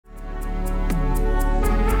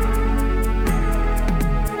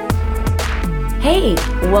Hey,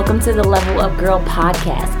 welcome to the Level Up Girl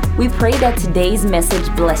podcast. We pray that today's message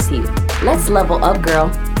bless you. Let's level up, girl.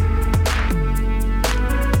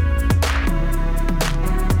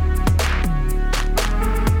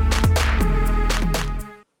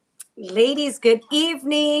 Ladies, good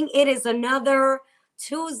evening. It is another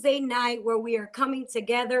Tuesday night where we are coming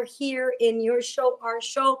together here in your show, our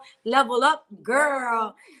show, Level Up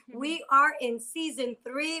Girl. We are in season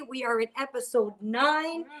 3. We are in episode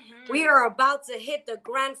 9. We are about to hit the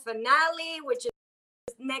grand finale, which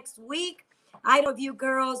is next week. I know if you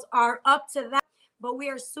girls are up to that, but we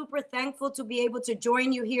are super thankful to be able to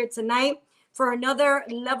join you here tonight for another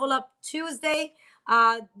Level Up Tuesday.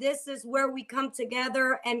 This is where we come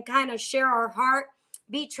together and kind of share our heart,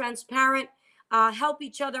 be transparent, help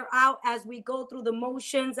each other out as we go through the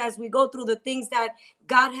motions, as we go through the things that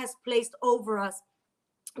God has placed over us.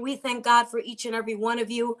 We thank God for each and every one of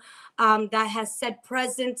you that has said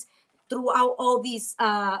present throughout all these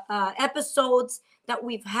episodes that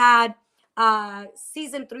we've had.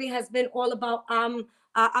 Season 3 has been all about I'm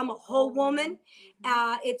a whole woman.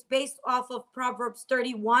 It's based off of Proverbs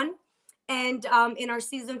 31. And in our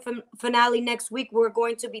season finale next week, we're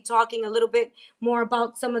going to be talking a little bit more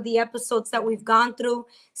about some of the episodes that we've gone through,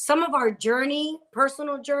 some of our journey,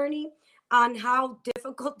 personal journey, on how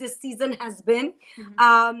difficult this season has been,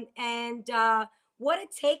 and what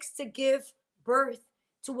it takes to give birth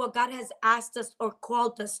to what God has asked us or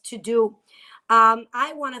called us to do.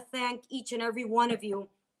 I want to thank each and every one of you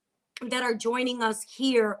that are joining us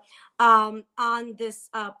here on this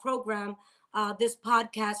program, this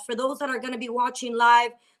podcast. For those that are going to be watching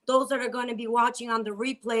live, those that are going to be watching on the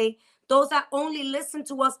replay, those that only listen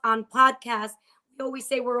to us on podcast, we always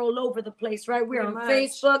say we're all over the place, right? We're on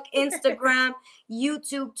Facebook, Instagram,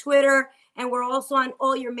 YouTube, Twitter, and we're also on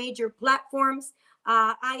all your major platforms.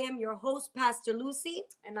 I am your host, Pastor Lucy.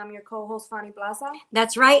 And I'm your co-host, Fanny Plaza.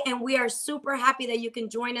 That's right. And we are super happy that you can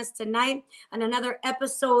join us tonight on another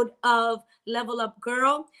episode of Level Up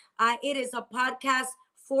Girl. It is a podcast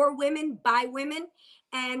for women, by women.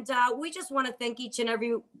 And we just want to thank each and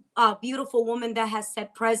every beautiful woman that has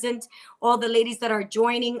said present, all the ladies that are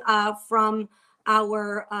joining from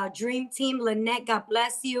our dream team. Lynette, God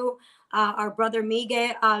bless you. Our brother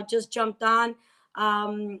Miguel just jumped on.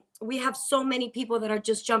 We have so many people that are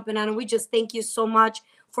just jumping on, and we just thank you so much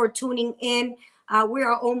for tuning in. We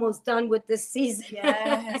are almost done with this season.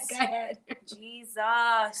 Yes. Go ahead. Jesus.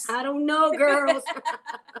 I don't know, girls.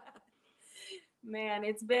 Man,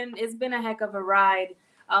 it's been a heck of a ride.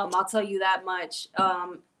 I'll tell you that much.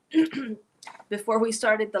 Before we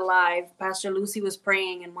started the live, Pastor Lucy was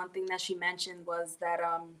praying, and one thing that she mentioned was that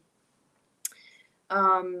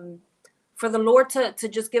for the Lord to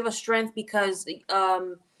just give us strength, because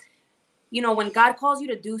when God calls you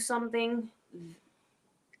to do something,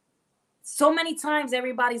 so many times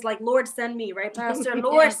everybody's like, Lord, send me, right, Pastor?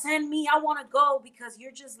 Lord, Yes. send me. I want to go, because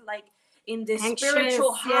you're just like in this Anxious,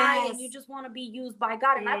 spiritual high, yes. and you just want to be used by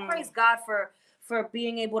God. And I praise God for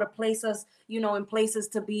being able to place us, in places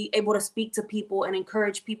to be able to speak to people and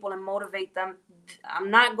encourage people and motivate them.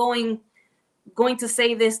 I'm not going to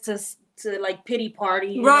say this to like pity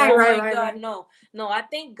party. Right. God, no, I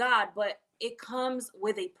thank God, but it comes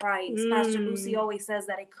with a price. Pastor Lucy always says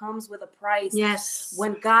that it comes with a price. Yes.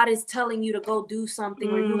 When God is telling you to go do something,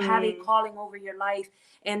 or you have a calling over your life,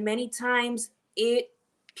 and many times it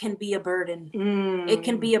can be a burden. It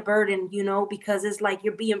can be a burden, because it's like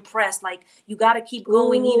you're being pressed. Like, you got to keep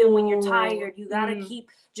going. Even when you're tired, you got to keep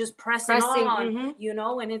just pressing on,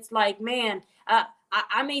 and it's like, man,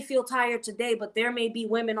 I may feel tired today, but there may be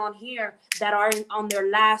women on here that are on their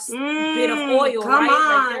last bit of oil,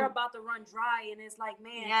 right? Like, they're about to run dry, and it's like,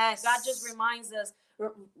 man, yes. God just reminds us,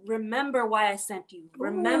 remember why I sent you.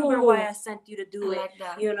 Remember why I sent you to do like it,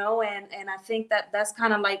 that. and I think that's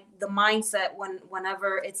kind of like the mindset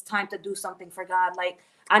whenever it's time to do something for God. Like,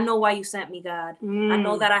 I know why you sent me, God. I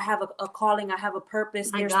know that I have a calling. I have a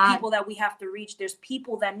purpose. There's people that we have to reach. There's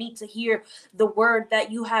people that need to hear the word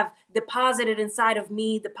that you have deposited inside of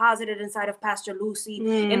me, deposited inside of Pastor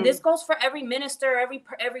Lucy. And this goes for every minister,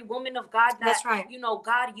 every woman of God that, that's right.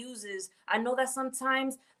 God uses. I know that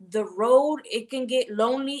sometimes the road, it can get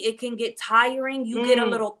lonely. It can get tiring. You get a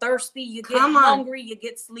little thirsty. You get hungry. You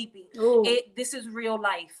get sleepy. This is real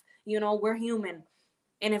life. We're human.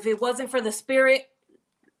 And if it wasn't for the Spirit,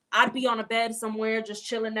 I'd be on a bed somewhere just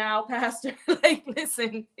chilling out, Pastor. Like,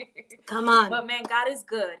 listen. Come on. But man, God is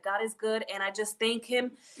good. God is good. And I just thank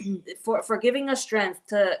him for giving us strength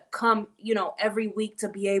to come, every week to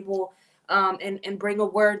be able and bring a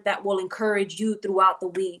word that will encourage you throughout the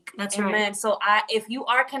week. That's Amen. right. So if you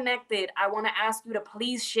are connected, I want to ask you to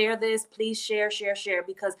please share this. Please share,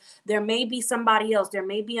 because there may be somebody else. There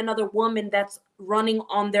may be another woman that's running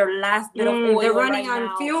on their last bit of oil. They're running right on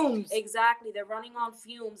now. fumes. Exactly. They're running on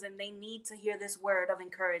fumes and they need to hear this word of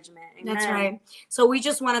encouragement. Amen. That's right. So we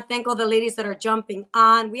just want to thank all the ladies that are jumping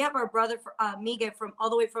on. We have our brother Miguel from all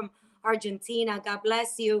the way from Argentina. God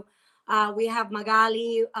bless you. We have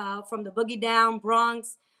Magali from the Boogie Down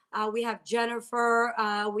Bronx. We have Jennifer.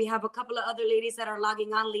 We have a couple of other ladies that are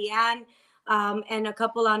logging on, Leanne, and a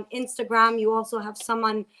couple on Instagram. You also have some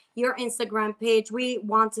on your Instagram page. We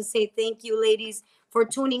want to say thank you, ladies, for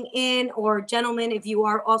tuning in, or gentlemen, if you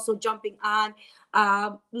are also jumping on.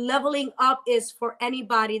 Leveling up is for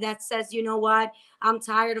anybody that says, you know what, I'm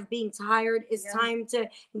tired of being tired. It's time to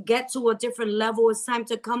get to a different level. It's time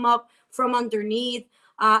to come up from underneath.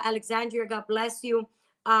 Alexandria, God bless you.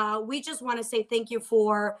 We just want to say thank you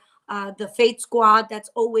for the Faith Squad that's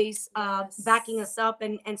always backing us up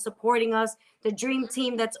and supporting us. The Dream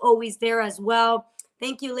Team that's always there as well.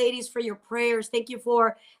 Thank you, ladies, for your prayers. Thank you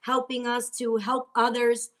for helping us to help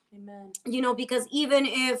others. Amen. You know, because even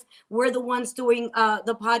if we're the ones doing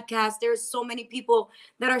the podcast, there's so many people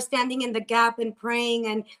that are standing in the gap and praying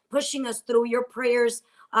and pushing us through. Your prayers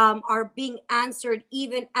are being answered,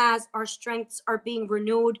 even as our strengths are being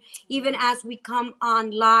renewed, even as we come on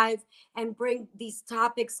live and bring these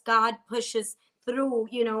topics. God pushes through,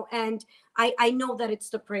 you know, and I know that it's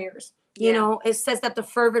the prayers. You know, it says that the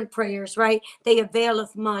fervent prayers, right, they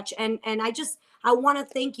availeth much. And I want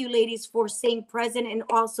to thank you, ladies, for staying present and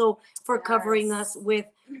also for covering us with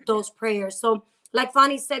those prayers. So like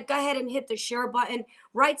Fanny said, go ahead and hit the share button.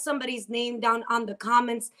 Write somebody's name down on the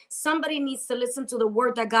comments. Somebody needs to listen to the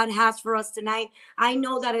word that God has for us tonight. I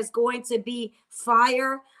know that it's going to be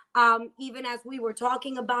fire. Even as we were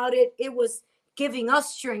talking about it, it was giving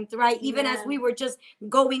us strength, right? Even as we were just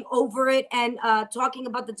going over it and talking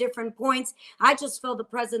about the different points, I just felt the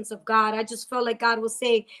presence of God. I just felt like God was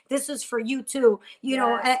saying, this is for you too, you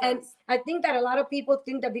know. And I think that a lot of people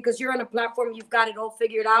think that because you're on a platform, you've got it all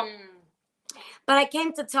figured out. But I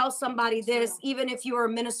came to tell somebody this, even if you are a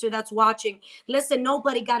minister that's watching. Listen,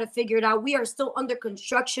 nobody got it figured out. We are still under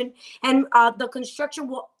construction, and the construction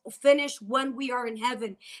will finish when we are in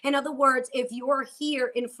heaven. In other words, if you are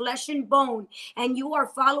here in flesh and bone and you are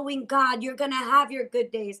following God, you're going to have your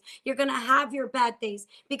good days. You're going to have your bad days,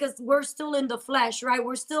 because we're still in the flesh, right?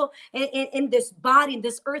 We're still in this body, in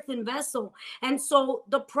this earthen vessel. And so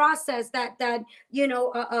the process that you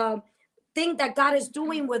know, thing that God is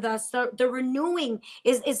doing with us, the renewing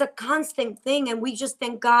is a constant thing. And we just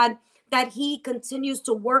thank God that he continues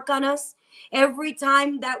to work on us. Every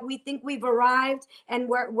time that we think we've arrived and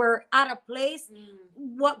we're at a place,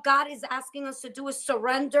 what God is asking us to do is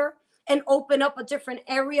surrender and open up a different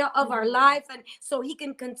area of our life. And so he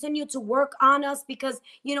can continue to work on us, because,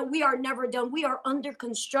 you know, we are never done. We are under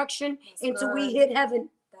construction until we hit heaven.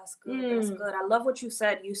 That's good. That's good. I love what you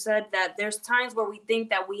said. You said that there's times where we think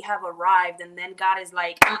that we have arrived, and then God is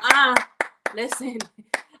like, listen,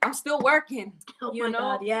 I'm still working. You know?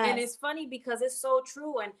 God, yes. And it's funny because it's so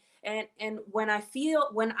true. And when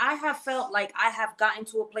I have felt like I have gotten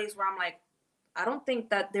to a place where I'm like, I don't think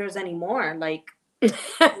that there's any more. Like,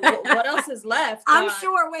 what else is left? I'm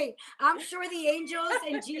sure the angels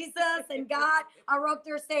and Jesus and God are up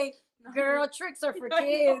there saying, girl, tricks are for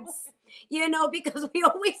kids. You know, because we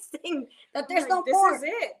always think that there's no more. This is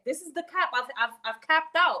it. This is the cap. I've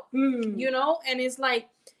capped out. You know, and it's like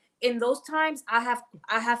in those times I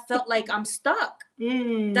have felt like I'm stuck.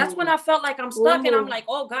 That's when I felt like I'm stuck. And I'm like,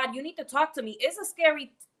 oh God, you need to talk to me. It's a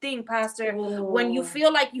scary thing, Pastor, when you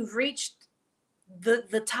feel like you've reached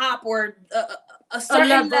the top, or a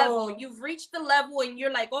certain level. You've reached the level and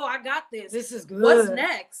you're like, oh, I got this. This is good. What's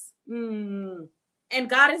next? And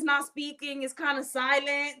God is not speaking. It's kind of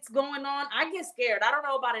silence going on. I get scared. I don't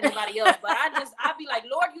know about anybody else, but I'd be like,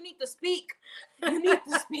 Lord, you need to speak. You need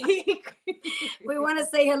to speak. We want to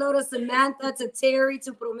say hello to Samantha, to Terry,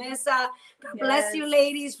 to Promesa. God bless you,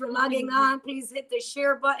 ladies, for logging on. Please hit the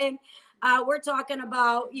share button. We're talking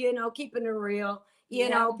about, you know, keeping it real. You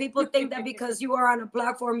know, people think that because you are on a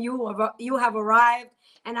platform, you have arrived.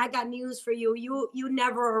 And I got news for you. You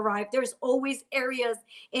never arrive. There's always areas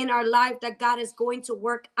in our life that God is going to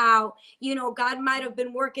work out. You know, God might have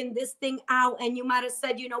been working this thing out, and you might have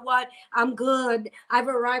said, you know what, I'm good. I've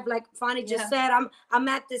arrived. Like Fanny just said, I'm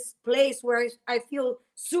at this place where I feel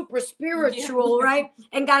super spiritual, right?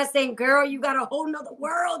 And God is saying, girl, you got a whole nother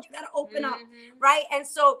world. You got to open up, right? And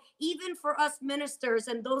so even for us ministers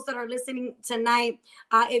and those that are listening tonight,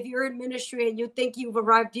 if you're in ministry and you think you've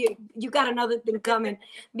arrived, you got another thing coming,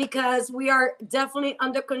 because we are definitely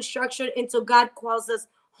under construction until God calls us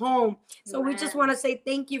home. So we just want to say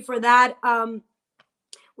thank you for that.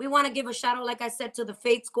 We want to give a shout out, like I said, to the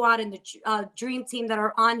Faith Squad and the Dream Team that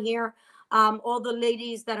are on here. All the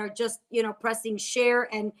ladies that are just, pressing share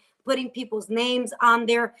and putting people's names on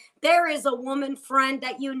there. There is a woman friend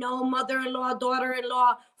that mother-in-law,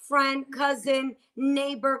 daughter-in-law, friend, cousin,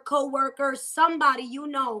 neighbor, co-worker, somebody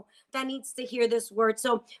that needs to hear this word.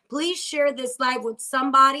 So please share this live with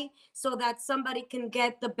somebody so that somebody can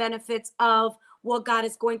get the benefits of what God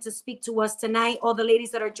is going to speak to us tonight. All the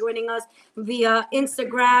ladies that are joining us via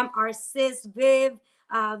Instagram, our sis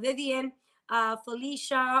Vivian,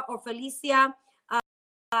 Felicia.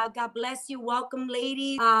 God bless you. Welcome,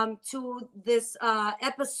 ladies, to this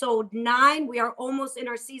episode 9. We are almost in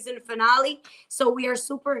our season finale, so we are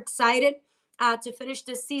super excited to finish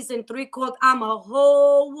this season 3 called I'm a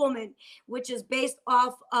Whole Woman, which is based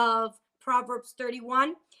off of Proverbs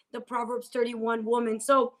 31, the Proverbs 31 woman.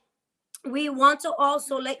 So we want to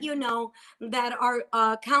also let you know that our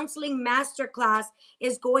counseling masterclass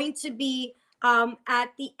is going to be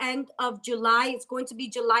at the end of July. It's going to be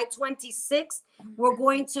July 26th. We're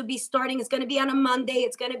going to be starting. It's going to be on a Monday.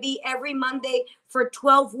 It's going to be every Monday for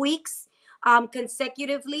 12 weeks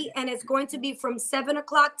consecutively. And it's going to be from 7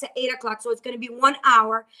 o'clock to 8 o'clock. So it's going to be 1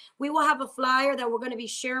 hour. We will have a flyer that we're going to be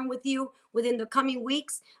sharing with you within the coming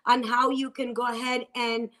weeks on how you can go ahead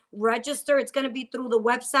and register. It's going to be through the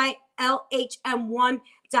website, lhm1.org.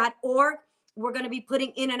 We're going to be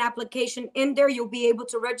putting in an application in there. You'll be able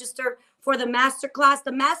to register for the masterclass.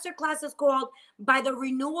 The masterclass is called By the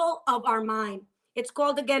Renewal of Our Mind. It's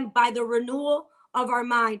called, again, By the Renewal of Our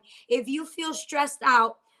Mind. If you feel stressed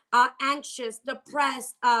out, anxious,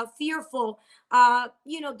 depressed, fearful,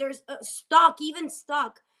 there's stuck,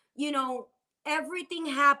 everything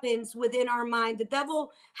happens within our mind. The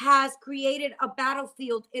devil has created a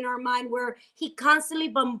battlefield in our mind where he constantly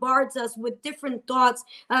bombards us with different thoughts,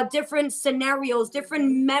 different scenarios,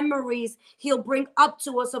 different memories he'll bring up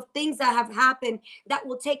to us of things that have happened that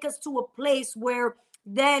will take us to a place where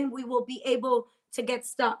then we will be able to get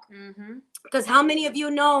stuck. Because how many of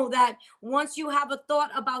you know that once you have a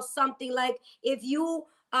thought about something, like if you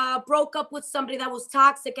broke up with somebody that was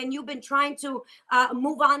toxic and you've been trying to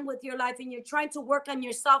move on with your life and you're trying to work on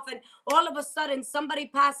yourself, and all of a sudden somebody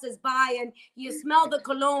passes by and you smell the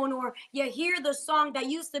cologne or you hear the song that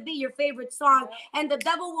used to be your favorite song, and the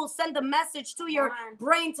devil will send a message to your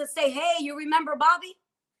brain to say, hey, you remember Bobby?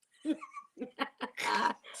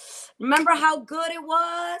 Remember how good it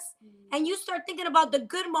was? And you start thinking about the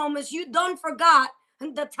good moments. You don't forgot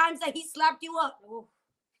the times that he slapped you up.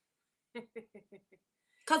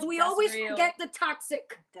 Because we always forget the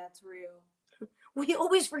toxic. That's real. We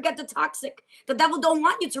always forget the toxic. The devil don't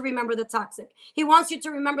want you to remember the toxic. He wants you to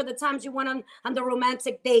remember the times you went on the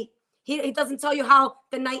romantic date. He doesn't tell you how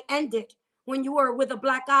the night ended when you were with a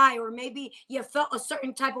black eye, or maybe you felt a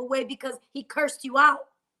certain type of way because he cursed you out.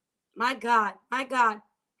 My God, my God.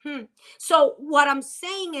 So what I'm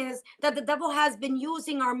saying is that the devil has been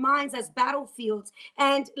using our minds as battlefields.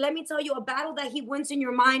 And let me tell you, a battle that he wins in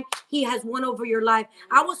your mind, he has won over your life.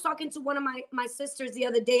 I was talking to one of my sisters the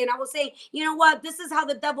other day, and I was saying, you know what? This is how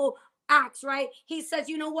the devil acts, right? He says,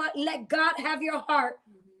 you know what? Let God have your heart.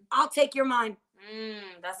 I'll take your mind.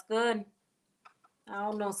 That's good. I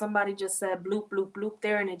don't know. Somebody just said bloop, bloop, bloop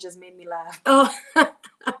there, and it just made me laugh. Oh,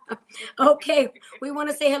 okay. We want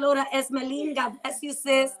to say hello to Esmeline. God bless you,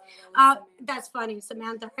 sis. That's funny,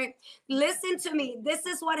 Samantha. Right? Listen to me. This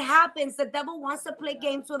is what happens. The devil wants to play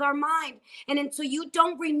games with our mind. And until you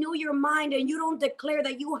don't renew your mind and you don't declare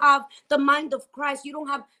that you have the mind of Christ, you don't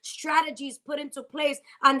have strategies put into place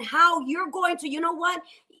on how you're going to, you know what?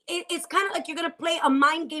 It's kind of like you're going to play a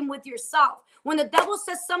mind game with yourself. When the devil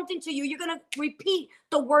says something to you, you're going to repeat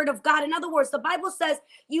the word of God. In other words, the Bible says,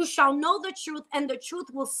 you shall know the truth and the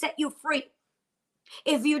truth will set you free.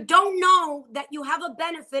 If you don't know that you have a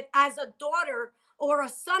benefit as a daughter or a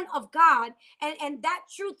son of God, and that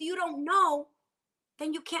truth you don't know,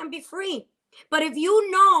 then you can't be free. But if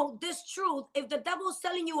you know this truth, if the devil is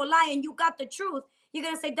telling you a lie and you got the truth, you're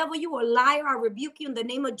going to say, devil, you a liar. I rebuke you in the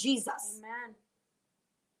name of Jesus. Amen.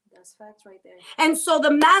 That's facts right there. And so the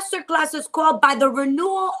masterclass is called By the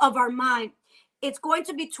Renewal of Our Mind. It's going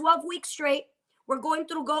to be 12 weeks straight. We're going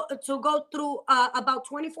to go through about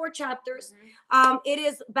 24 chapters. It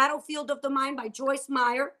is Battlefield of the Mind by Joyce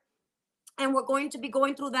Meyer. and we're going to be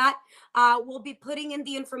going through that. We'll be putting in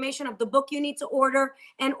the information of the book you need to order,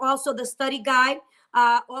 and also the study guide,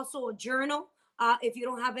 also a journal, if you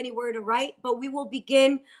don't have anywhere to write. But we will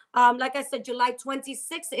begin, like I said, July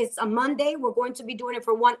 26th. It's a Monday. We're going to be doing it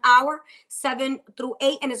for 1 hour, 7 through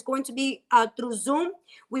 8, and it's going to be through Zoom.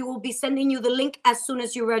 We will be sending you the link as soon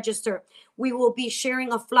as you register. We will be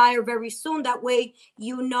sharing a flyer very soon. That way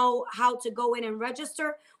you know how to go in and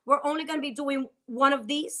register. We're only going to be doing one of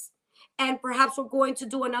these, and perhaps we're going to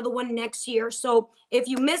do another one next year. So if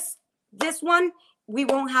you miss this one, we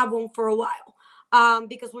won't have one for a while,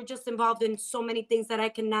 because we're just involved in so many things that I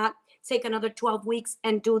cannot take another 12 weeks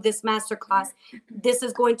and do this masterclass. This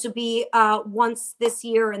is going to be once this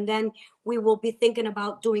year, and then we will be thinking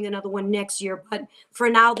about doing another one next year. But for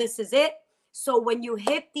now, this is it. So when you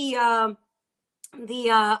hit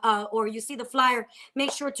or you see the flyer,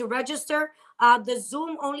 make sure to register. The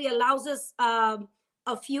Zoom only allows us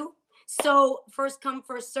a few. So first come,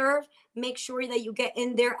 first serve. Make sure that you get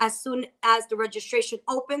in there as soon as the registration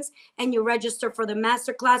opens and you register for the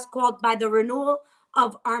masterclass called By the Renewal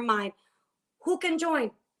of Our Mind. Who can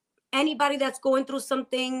join? Anybody that's going through some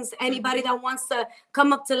things, anybody that wants to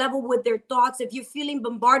come up to level with their thoughts. If you're feeling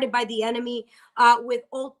bombarded by the enemy with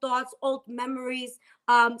old thoughts, old memories,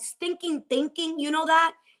 stinking thinking, you know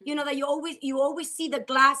that you always see the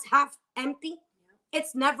glass half empty.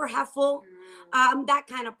 It's never half full. That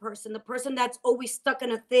kind of person, the person that's always stuck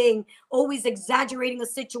in a thing, always exaggerating a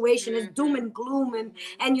situation, is doom and gloom,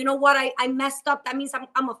 and you know what, I messed up. That means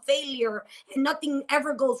I'm a failure and nothing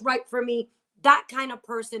ever goes right for me. That kind of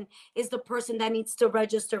person is the person that needs to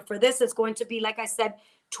register for this. It's going to be, like I said,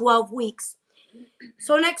 12 weeks.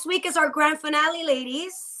 So next week is our grand finale,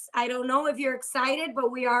 ladies. I don't know if you're excited,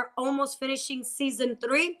 but we are almost finishing season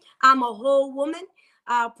 3. I'm a whole woman.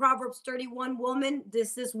 Proverbs 31 woman.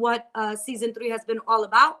 This is what season 3 has been all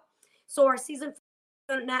about. So our season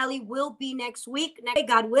finale will be next week,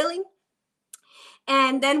 God willing.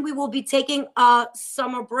 And then we will be taking a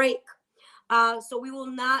summer break. So we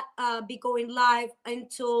will not be going live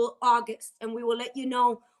until August, and we will let you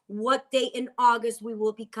know what day in August we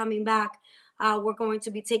will be coming back. We're going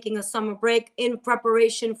to be taking a summer break in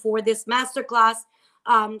preparation for this masterclass,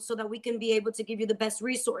 so that we can be able to give you the best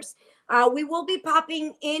resource. We will be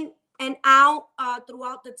popping in and out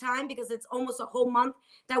throughout the time, because it's almost a whole month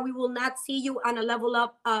that we will not see you on a Level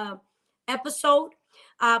Up episode.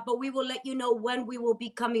 But we will let you know when we will be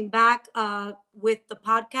coming back with the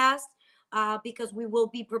podcast. Because we will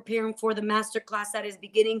be preparing for the masterclass that is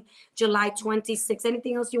beginning July 26th.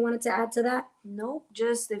 Anything else you wanted to add to that? Nope.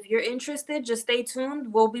 Just if you're interested, just stay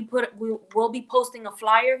tuned. We'll be posting a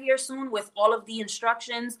flyer here soon with all of the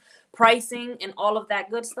instructions, pricing, and all of that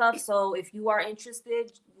good stuff. So if you are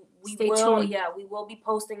interested, we will be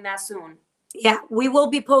posting that soon. Yeah, we will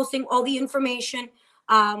be posting all the information.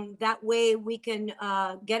 That way we can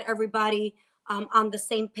get everybody on the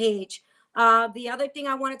same page. The other thing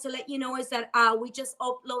I wanted to let you know is that we just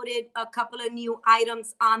uploaded a couple of new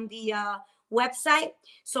items on the website.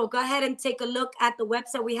 So go ahead and take a look at the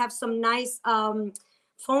website. We have some nice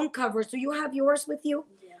phone covers. Do you have yours with you?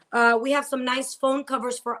 Yeah. We have some nice phone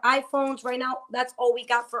covers for iPhones right now. That's all we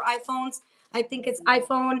got for iPhones. I think it's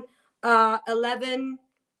iPhone 11.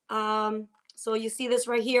 So you see this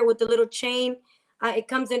right here with the little chain. It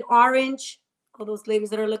comes in orange. All those ladies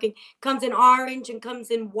that are looking, comes in orange and comes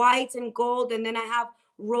in white and gold, and then I have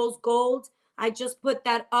rose gold. I just put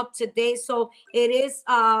that up today. So it is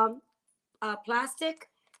plastic,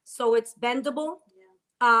 so it's bendable,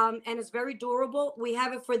 and it's very durable. We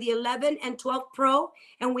have it for the 11 and 12 Pro,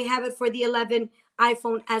 and we have it for the 11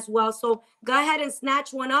 iPhone as well. So go ahead and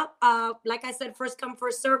snatch one up. Like I said, first come,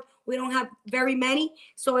 first serve. We don't have very many.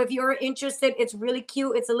 So if you're interested, it's really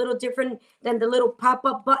cute. It's a little different than the little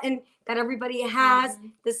pop-up button that everybody has.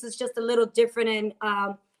 This is just a little different,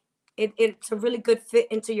 and it's a really good fit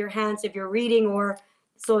into your hands if you're reading, or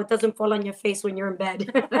so it doesn't fall on your face when you're in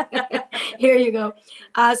bed. Here you go.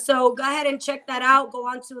 So go ahead and check that out. Go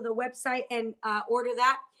onto the website and order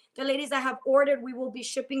that. The ladies that have ordered, we will be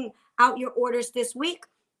shipping out your orders this week.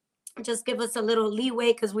 Just give us a little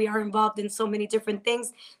leeway, because we are involved in so many different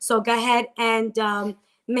things. So go ahead and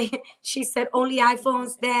she said only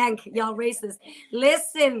iPhones. Dang, y'all racist.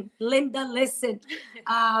 Listen, Linda, listen.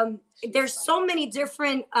 There's so many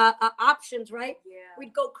different options, right? Yeah.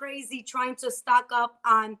 We'd go crazy trying to stock up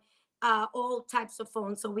on all types of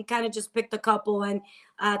phones. So we kind of just picked a couple and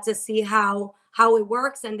to see how it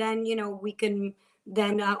works, and then we can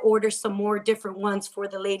then order some more different ones for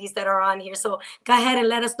the ladies that are on here. So go ahead and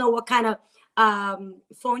let us know what kind of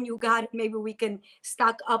phone you got. Maybe we can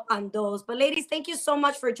stock up on those. But ladies, thank you so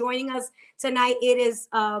much for joining us tonight. It is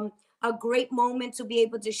a great moment to be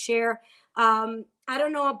able to share. I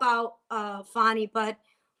don't know about Fani, but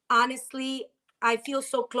honestly, I feel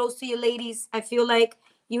so close to you ladies. I feel like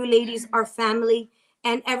you ladies are family.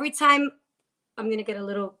 And every time, I'm gonna get a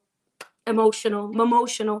little emotional.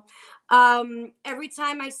 Every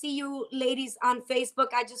time I see you ladies on Facebook,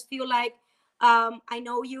 I just feel like I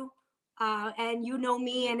know you, and you know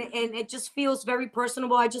me, and it just feels very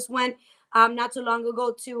personable. I just went not too long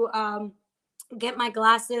ago to get my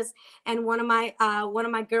glasses, and one of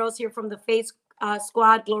my girls here from the Face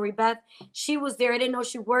Squad, Glory Beth, she was there. I didn't know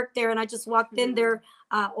she worked there, and I just walked in there,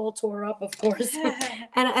 all tore up, of course,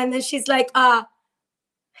 and then she's like,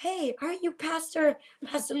 hey, aren't you Pastor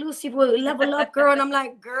Lucy will Level Up Girl? And I'm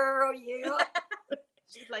like, girl, yeah.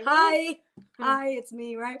 She's like, hi, it's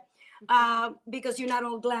me, right? Because you're not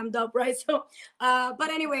all glammed up, right? So, but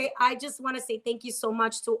anyway, I just want to say thank you so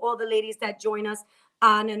much to all the ladies that join us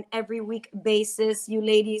on an every week basis. You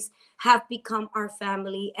ladies have become our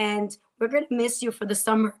family, and we're gonna miss you for the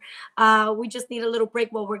summer. We just need a little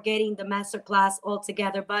break while we're getting the master class all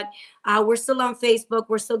together. But we're still on Facebook.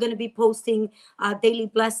 We're still gonna be posting daily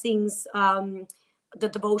blessings, the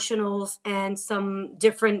devotionals, and some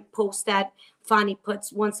different posts that Fani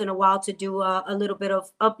puts once in a while to do a little bit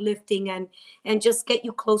of uplifting and just get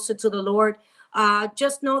you closer to the Lord.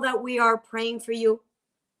 Just know that we are praying for you.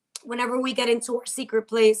 Whenever we get into our secret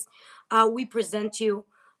place, we present you.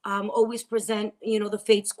 Always present, the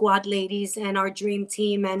Faith Squad ladies and our dream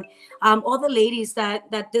team, and all the ladies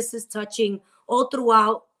that this is touching all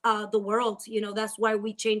throughout the world. That's why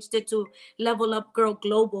we changed it to Level Up Girl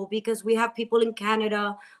Global, because we have people in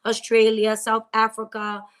Canada, Australia, South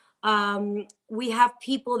Africa. We have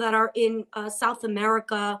people that are in South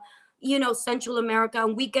America, Central America,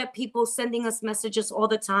 and we get people sending us messages all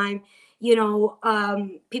the time.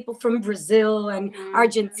 People from Brazil and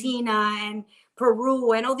Argentina and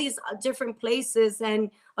Peru and all these different places, and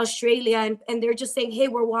Australia, and they're just saying, hey,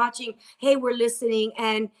 we're watching, hey, we're listening.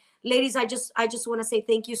 And ladies, I just want to say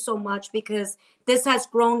thank you so much, because this has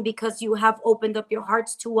grown because you have opened up your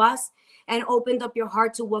hearts to us and opened up your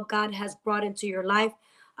heart to what God has brought into your life.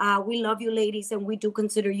 We love you ladies, and we do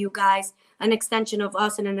consider you guys an extension of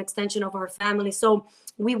us and an extension of our family. So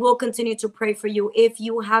we will continue to pray for you. If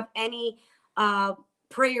you have any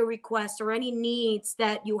prayer requests or any needs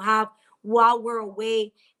that you have while we're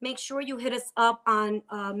away, make sure you hit us up on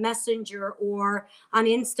Messenger or on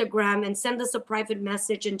Instagram and send us a private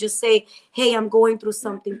message and just say, hey, I'm going through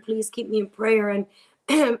something. Please keep me in prayer. And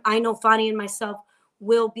I know Fani and myself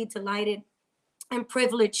will be delighted and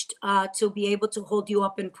privileged to be able to hold you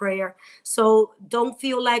up in prayer. So don't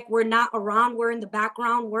feel like we're not around. We're in the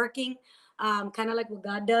background working, kind of like what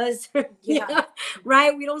God does. Yeah.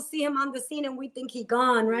 Right? We don't see him on the scene and we think he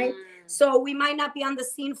gone, right? So we might not be on the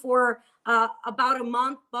scene for about a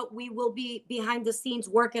month, but we will be behind the scenes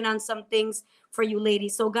working on some things for you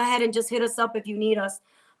ladies. So go ahead and just hit us up if you need us.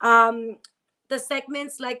 The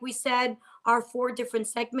segments, like we said, are 4 different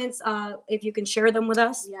segments. If you can share them with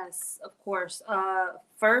us. Yes, of course.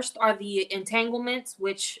 First are the entanglements,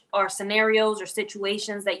 which are scenarios or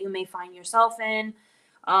situations that you may find yourself in,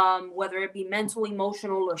 whether it be mental,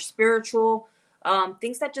 emotional, or spiritual,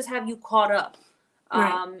 things that just have you caught up.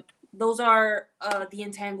 Right. Those are the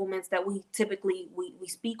entanglements that we typically we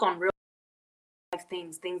speak on real life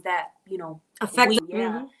things that Affect.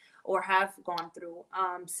 or have gone through.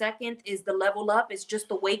 Second is the level up. It's just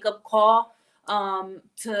a wake up call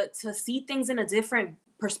to see things in a different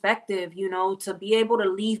perspective, to be able to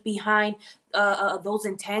leave behind those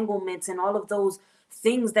entanglements and all of those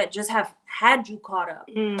things that just have had you caught up.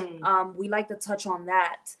 We like to touch on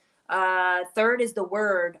that. Third is the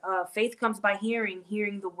word. Faith comes by hearing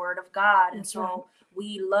the word of God. And so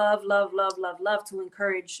we love to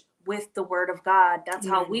encourage with the word of God. That's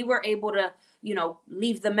how we were able to,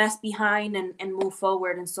 leave the mess behind and move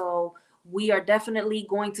forward. And so we are definitely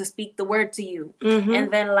going to speak the word to you.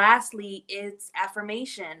 And then lastly, it's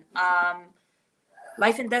affirmation.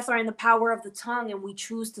 Life and death are in the power of the tongue, and we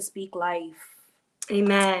choose to speak life.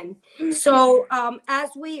 Amen. So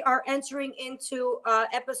as we are entering into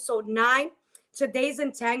episode 9, today's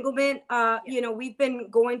entanglement, we've been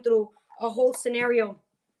going through a whole scenario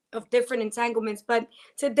of different entanglements, but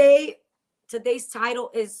today's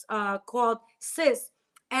title is called Sis,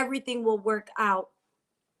 Everything Will Work Out.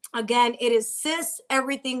 Again, it is Sis,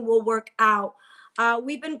 Everything Will Work Out.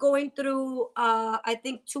 We've been going through, I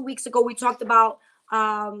think 2 weeks ago, we talked about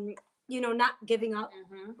not giving up,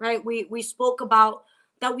 right? We spoke about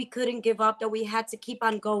that we couldn't give up, that we had to keep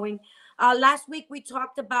on going. Last week we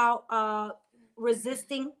talked about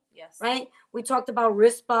resisting Yes. Right? We talked about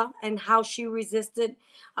Rizpah and how she resisted.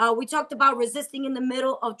 We talked about resisting in the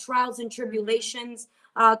middle of trials and tribulations,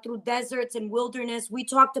 through deserts and wilderness. We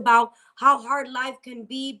talked about how hard life can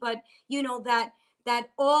be, but you know that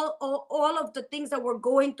all of the things that we're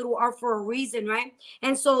going through are for a reason, right?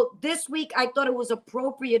 And so this week I thought it was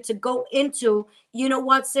appropriate to go into, you know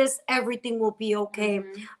what, sis, everything will be okay.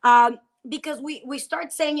 Because we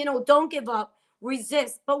start saying, you know, don't give up,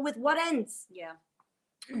 resist, but with what ends? Yeah.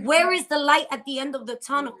 Where is the light at the end of the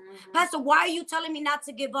tunnel? Pastor, why are you telling me not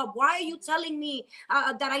to give up? Why are you telling me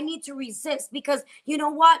that I need to resist? Because you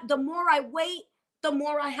know what? The more I wait, the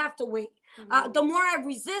more I have to wait. The more I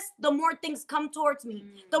resist, the more things come towards me.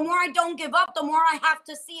 The more I don't give up, the more I have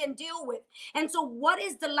to see and deal with. And so what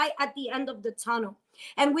is the light at the end of the tunnel?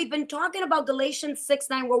 And we've been talking about Galatians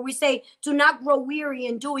 6:9, where we say, do not grow weary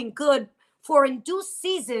in doing good, for in due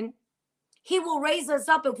season, he will raise us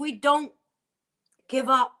up if we don't give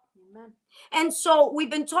up. Amen. And so we've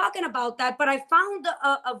been talking about that, but I found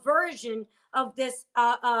a version of this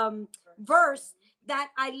verse that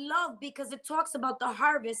I love because it talks about the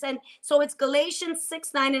harvest. And so it's Galatians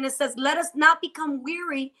 6:9, and it says, let us not become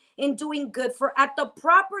weary in doing good, for at the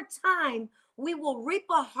proper time we will reap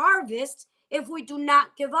a harvest if we do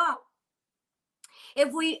not give up.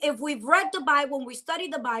 If we've read the Bible and we study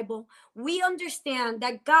the Bible, we understand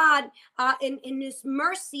that God, in his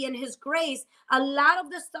mercy and his grace, a lot of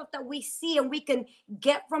the stuff that we see and we can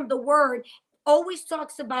get from the word always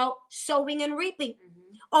talks about sowing and reaping.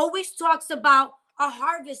 Always talks about a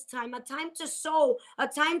harvest time, a time to sow, a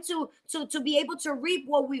time to be able to reap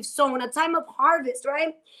what we've sown, a time of harvest,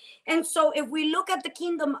 right? And so if we look at the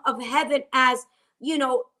kingdom of heaven as, you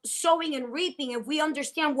know, sowing and reaping, if we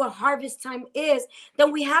understand what harvest time is,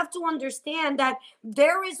 then we have to understand that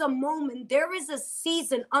there is a moment, there is a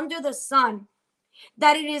season under the sun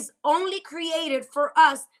that it is only created for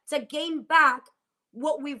us to gain back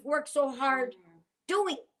what we've worked so hard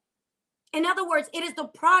doing. In other words, it is the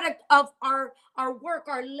product of our work,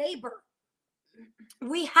 our labor.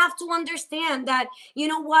 We have to understand that, you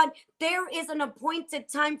know what, there is an appointed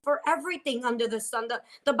time for everything under the sun.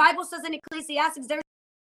 The Bible says in Ecclesiastes, there's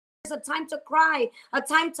a time to cry, a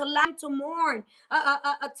time to laugh, to mourn,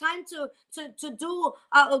 a time to do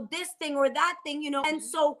this thing or that thing, you know. And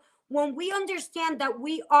so when we understand that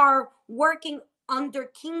we are working under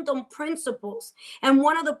kingdom principles, and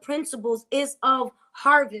one of the principles is of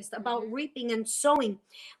harvest, about reaping and sowing,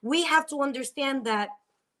 we have to understand that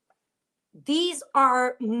these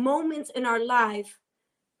are moments in our life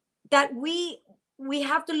that we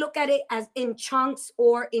have to look at it as in chunks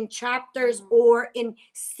or in chapters or in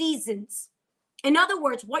seasons. In other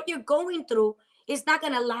words, what you're going through is not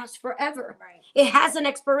going to last forever. Right. It has an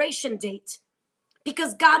expiration date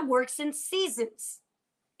because God works in seasons.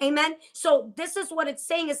 Amen. So this is what it's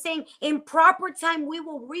saying. It's saying in proper time, we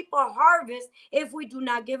will reap a harvest if we do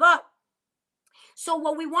not give up. So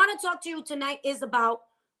what we want to talk to you tonight is about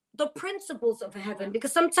the principles of heaven,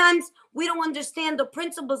 because sometimes we don't understand the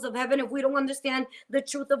principles of heaven if we don't understand the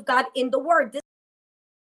truth of God in the word. This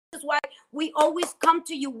is why we always come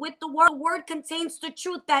to you with the word. The word contains the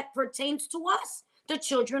truth that pertains to us, the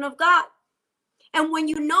children of God. And when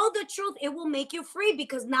you know the truth, it will make you free,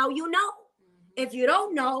 because now you know. If you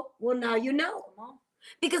don't know, well, now you know.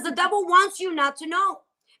 Because the devil wants you not to know,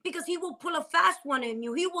 because he will pull a fast one in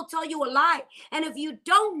you. He will tell you a lie. And if you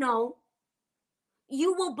don't know,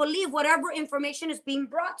 you will believe whatever information is being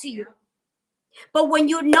brought to you. But when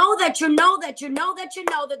you know that you know that you know that you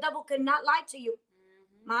know, the devil cannot lie to you.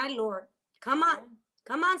 My Lord. Come on.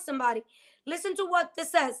 Come on, somebody. Listen to what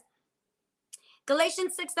this says.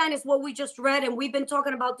 Galatians 6:9 is what we just read, and we've been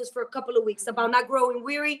talking about this for a couple of weeks, about not growing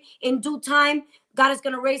weary. In due time, God is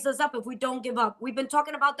going to raise us up if we don't give up. We've been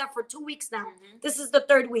talking about that for 2 weeks now. This is the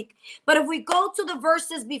third week. But if we go to the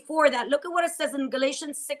verses before that, look at what it says in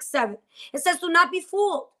Galatians 6:7. It says, do not be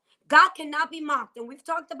fooled. God cannot be mocked. And we've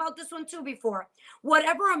talked about this one too before.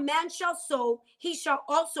 Whatever a man shall sow, he shall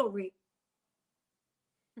also reap.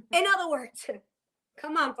 In other words,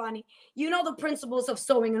 come on, Bonnie. You know the principles of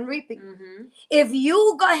sowing and reaping. If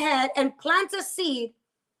you go ahead and plant a seed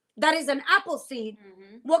that is an apple seed,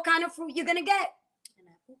 what kind of fruit you're going to get?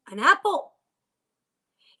 An apple.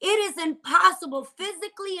 It is impossible,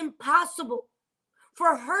 physically impossible,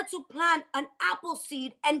 for her to plant an apple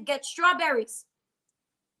seed and get strawberries.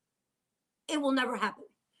 It will never happen.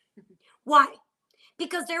 Why?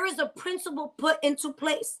 Because there is a principle put into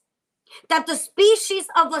place that the species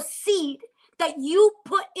of a seed that you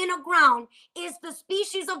put in a ground is the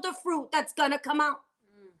species of the fruit that's going to come out.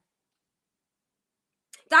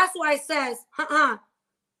 That's why it says,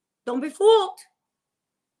 don't be fooled.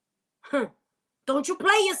 Don't Don't you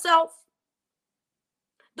play yourself.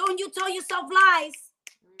 Don't you tell yourself lies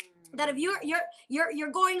that if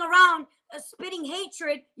you're going around spitting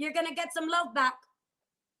hatred, you're gonna get some love back.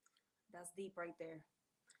 That's deep right there.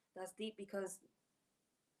 That's deep because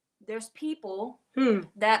there's people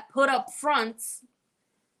that put up fronts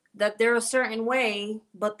that they're a certain way,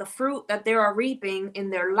 but the fruit that they are reaping in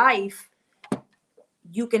their life,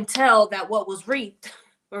 you can tell that what was reaped,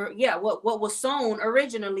 or what was sown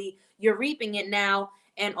originally, you're reaping it now.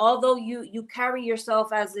 And although you carry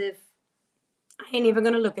yourself as if I ain't even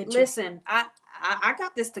gonna look at you. Listen, I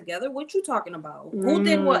got this together. What you talking about? Who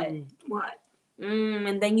did what? What?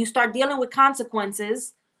 And then you start dealing with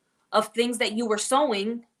consequences of things that you were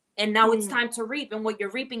sowing, and now it's time to reap, and what you're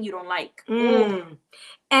reaping you don't like.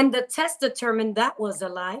 And the test determined that was a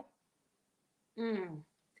lie.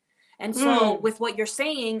 And so with what you're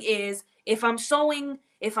saying is, if I'm sowing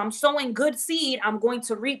good seed, I'm going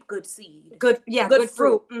to reap good seed. Good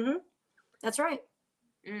fruit. That's right.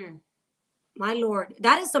 My Lord,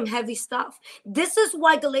 that is some heavy stuff. This is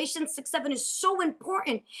why Galatians 6:7 is so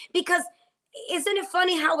important, because isn't it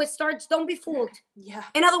funny how it starts? Don't be fooled. Yeah.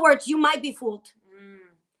 In other words, you might be fooled.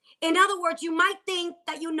 In other words, you might think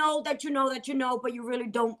that you know, that you know, that you know, but you really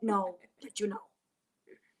don't know that you know.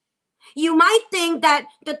 You might think that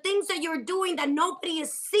the things that you're doing that nobody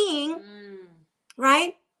is seeing,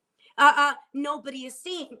 right? Nobody is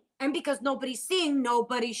seeing. And because nobody's seeing,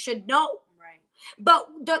 nobody should know. But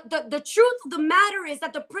the truth of the matter is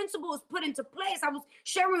that the principle is put into place. I was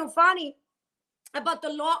sharing with Fanny about the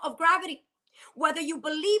law of gravity. Whether you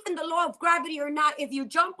believe in the law of gravity or not, if you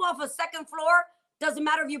jump off a second floor, doesn't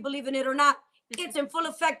matter if you believe in it or not. It's in full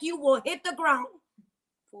effect. You will hit the ground.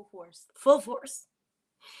 Full force. Full force.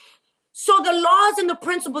 So the laws and the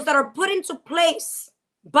principles that are put into place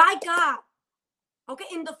by God, okay,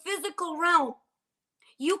 in the physical realm,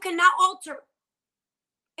 you cannot alter.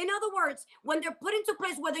 In other words, when they're put into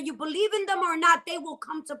place, whether you believe in them or not, they will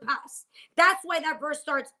come to pass. That's why that verse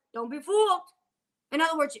starts, don't be fooled. In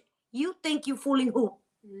other words, you think you're fooling who?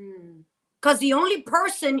 Because the only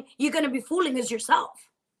person you're going to be fooling is yourself.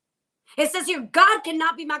 It says here, God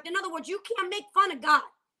cannot be mocked. In other words, you can't make fun of God.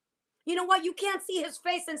 You know what? You can't see his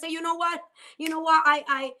face and say, you know what?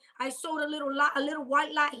 I sowed a little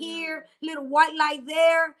white light here, little white light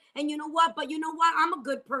there. And you know what? But you know what? I'm a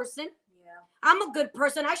good person. I'm a good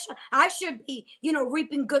person. I should be,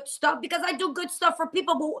 reaping good stuff because I do good stuff for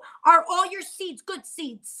people. But are all your seeds good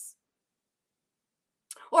seeds?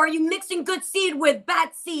 Or are you mixing good seed with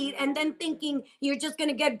bad seed and then thinking you're just going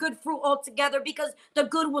to get good fruit altogether because the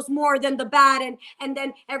good was more than the bad and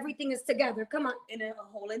then everything is together? Come on. In a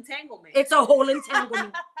whole entanglement. It's a whole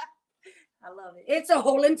entanglement. I love it. It's a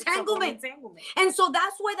whole entanglement. And so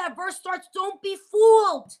that's why that verse starts, don't be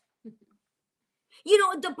fooled.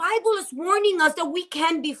 The Bible is warning us that we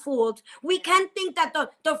can be fooled. We can think that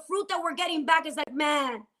the fruit that we're getting back is like,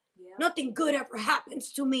 man, nothing good ever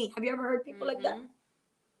happens to me. Have you ever heard people like that?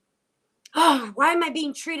 Why am I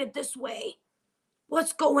being treated this way?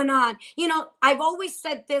 What's going on? I've always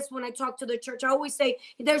said this when I talk to the church. I always say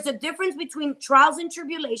there's a difference between trials and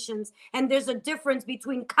tribulations, and there's a difference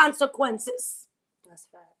between consequences. That's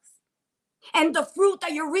facts. And the fruit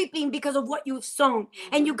that you're reaping because of what you've sown.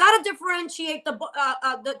 And you got to differentiate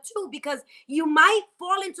the two, because you might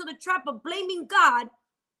fall into the trap of blaming God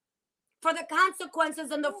for the consequences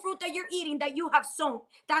and the fruit that you're eating that you have sown.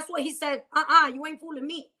 That's what he said. You ain't fooling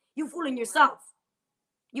me. You fooling yourself.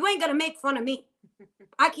 You ain't going to make fun of me.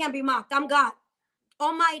 I can't be mocked. I'm God,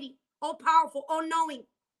 almighty, all powerful, all knowing.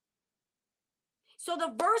 So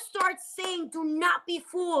the verse starts saying, do not be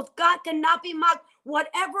fooled. God cannot be mocked.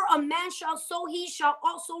 Whatever a man shall sow, he shall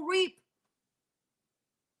also reap.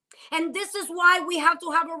 And this is why we have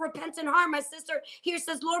to have a repentant heart. My sister here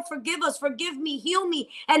says, Lord, forgive us, forgive me, heal me,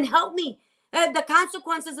 and help me. The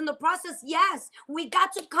consequences in the process, yes. We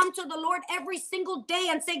got to come to the Lord every single day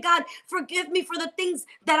and say, God, forgive me for the things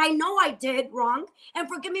that I know I did wrong, and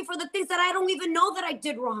forgive me for the things that I don't even know that I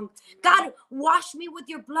did wrong. God, wash me with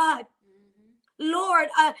your blood. Lord,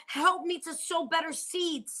 help me to sow better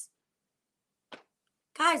seeds.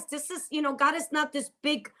 Guys, this is, God is not this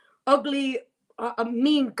big, ugly,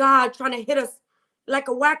 mean God trying to hit us like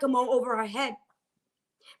a whack-a-mole over our head.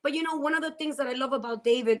 But one of the things that I love about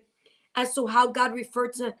David as to how God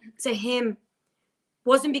referred to him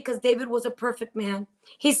wasn't because David was a perfect man.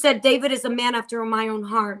 He said David is a man after my own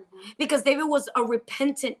heart, because David was a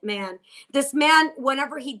repentant man. This man,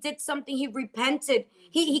 whenever he did something, he repented.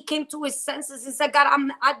 He came to his senses. He said, God,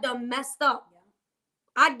 I done messed up.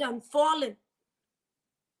 I done fallen.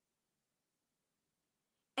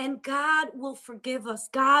 And God will forgive us.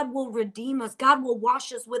 God will redeem us. God will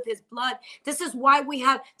wash us with his blood. This is why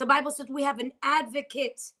the Bible says we have an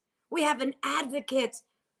advocate. We have an advocate.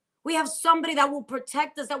 We have somebody that will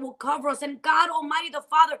protect us, that will cover us. And God Almighty, the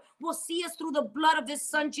Father, will see us through the blood of his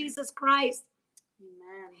Son, Jesus Christ.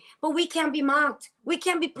 Amen. But we can't be mocked. We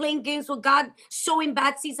can't be playing games with God, sowing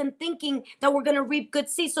bad seeds and thinking that we're going to reap good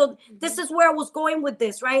seeds. So this is where I was going with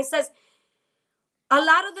this, right? It says, a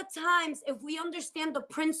lot of the times, if we understand the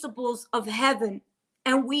principles of heaven,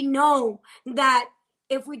 and we know that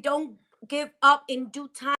if we don't give up in due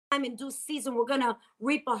time, in due season, we're going to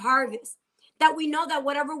reap a harvest. That we know that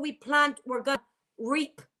whatever we plant, we're going to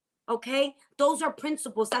reap. Okay? Those are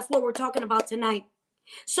principles. That's what we're talking about tonight.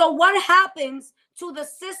 So what happens to the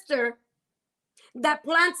sister that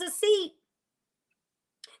plants a seed?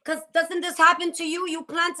 Because doesn't this happen to you? You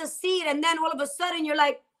plant a seed and then all of a sudden you're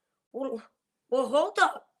like, well, hold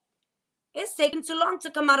up. It's taking too long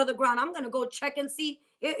to come out of the ground. I'm going to go check and see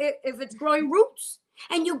if it's growing roots.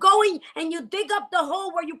 And you go in and you dig up the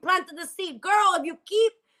hole where you planted the seed. Girl, if you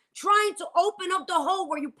keep trying to open up the hole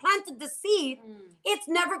where you planted the seed, it's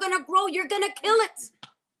never going to grow. You're going to kill it.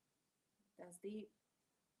 That's deep.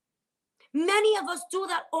 Many of us do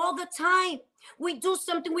that all the time. We do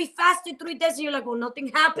something, we fasted 3 days, and you're like, well, nothing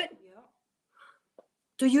happened. Yeah.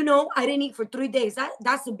 Do you know I didn't eat for 3 days?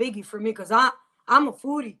 That's a biggie for me because I'm a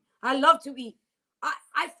foodie. I love to eat.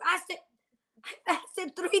 I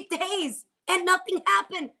fasted 3 days and nothing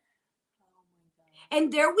happened.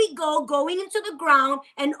 And there we go, going into the ground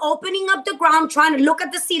and opening up the ground, trying to look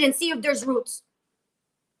at the seed and see if there's roots.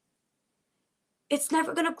 It's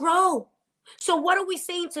never going to grow. So what are we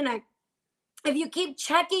saying tonight? If you keep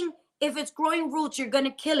checking if it's growing roots, you're going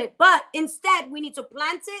to kill it. But instead, we need to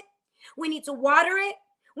plant it. We need to water it.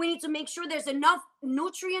 We need to make sure there's enough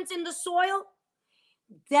nutrients in the soil.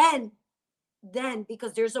 Then,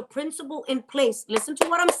 because there's a principle in place. Listen to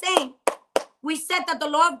what I'm saying. We said that the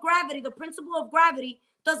law of gravity, the principle of gravity,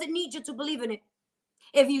 doesn't need you to believe in it.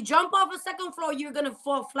 If you jump off a second floor, you're going to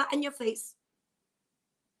fall flat on your face.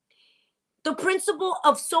 The principle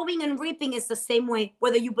of sowing and reaping is the same way,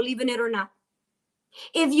 whether you believe in it or not.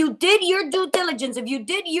 If you did your due diligence, if you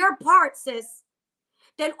did your part, sis,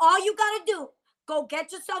 then all you got to do, go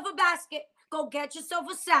get yourself a basket, go get yourself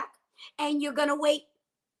a sack, and you're going to wait.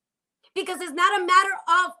 Because it's not a matter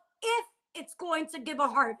of if it's going to give a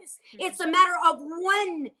harvest. It's a matter of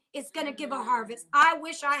when it's going to give a harvest. I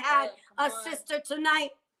wish I had a sister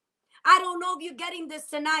tonight. I don't know if you're getting this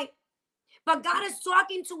tonight. But God is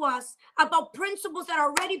talking to us about principles that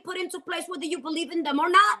are already put into place, whether you believe in them or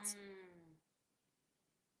not.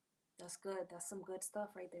 That's good. That's some good stuff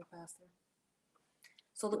right there, Pastor.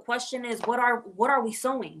 So the question is, what are we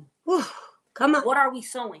sowing? Come on. What are we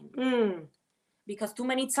sowing? Because too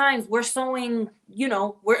many times we're sowing,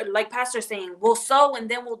 we're like Pastor's saying, we'll sow and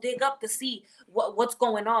then we'll dig up to see what's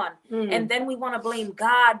going on. And then we want to blame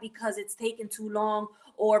God because it's taken too long,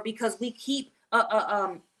 or because we keep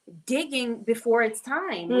digging before it's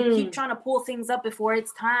time. We keep trying to pull things up before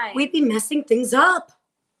it's time. We'd be messing things up.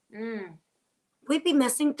 We'd be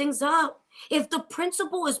messing things up. If the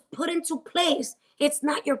principle is put into place, it's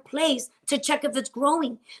not your place to check if it's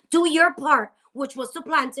growing. Do your part, which was to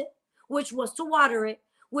plant it, which was to water it,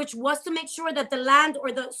 which was to make sure that the land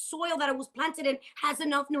or the soil that it was planted in has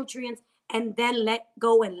enough nutrients, and then let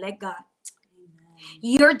go and let God. Amen.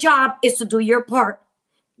 Your job is to do your part.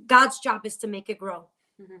 God's job is to make it grow.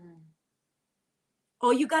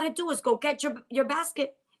 All you got to do is go get your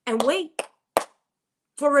basket and wait.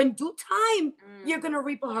 For in due time, you're going to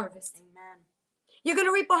reap a harvest. Amen. You're going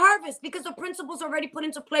to reap a harvest because the principle's already put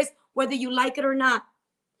into place, whether you like it or not.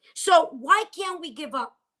 So why can't we give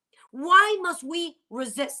up? Why must we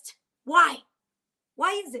resist? Why?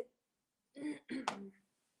 Why is it?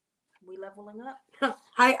 We leveling up.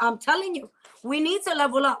 I'm telling you, we need to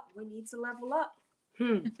level up. We need to level up.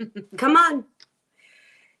 Come on.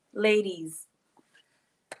 Ladies,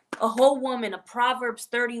 a whole woman, a Proverbs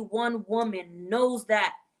 31 woman knows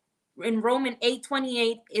that in Romans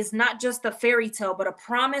 8:28 is not just a fairy tale, but a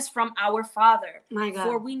promise from our Father. My God.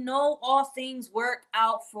 For we know all things work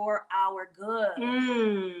out for our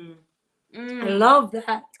good. I love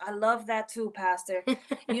that. I love that too, Pastor.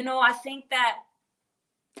 I think that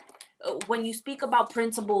when you speak about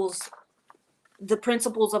principles, the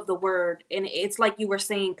principles of the word, and it's like you were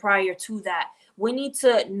saying prior to that, we need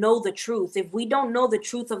to know the truth. If we don't know the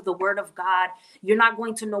truth of the word of God, you're not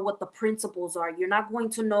going to know what the principles are. You're not going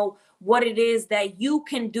to know what it is that you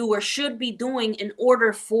can do or should be doing in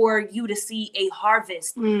order for you to see a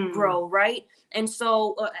harvest grow, right? And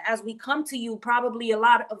so as we come to you, probably a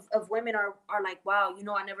lot of women are like, wow,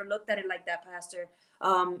 I never looked at it like that, Pastor.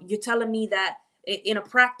 You're telling me that in a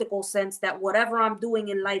practical sense, that whatever I'm doing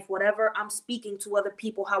in life, whatever I'm speaking to other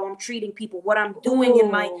people, how I'm treating people, what I'm doing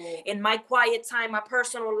in my quiet time, my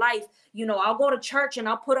personal life, you know, I'll go to church and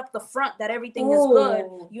I'll put up the front that everything is good.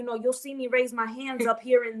 You know, you'll see me raise my hands up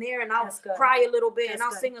here and there, and I'll cry a little bit, and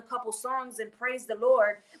I'll sing a couple songs and praise the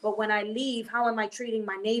Lord. But when I leave, how am I treating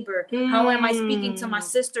my neighbor? How am I speaking to my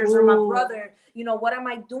sisters or my brother? You know, what am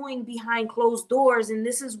I doing behind closed doors? And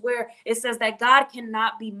this is where it says that God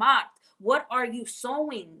cannot be mocked. What are you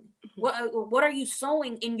sowing? What are you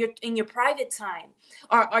sowing in your private time?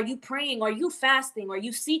 Are you praying? Are you fasting? Are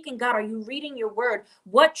you seeking God? Are you reading your word?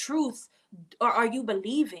 What truth are you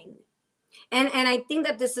believing? And I think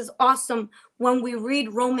that this is awesome when we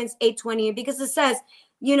read Romans 8:28, because it says,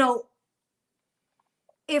 you know,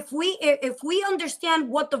 if we understand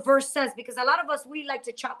what the verse says, because a lot of us, we like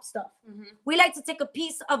to chop stuff. We like to take a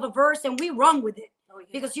piece of a verse and we run with it.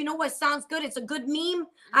 Because you know what sounds good? It's a good meme.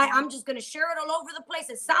 I'm just going to share it all over the place.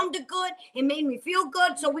 It sounded good. It made me feel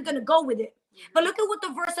good. So we're going to go with it. But look at what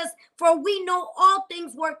the verse says. For we know all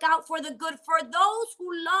things work out for the good for those who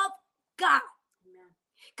love God.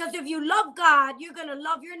 Because if you love God, you're going to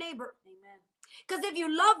love your neighbor. Because if you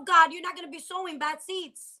love God, you're not going to be sowing bad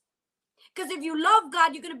seeds. Because if you love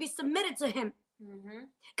God, you're going to be submitted to him.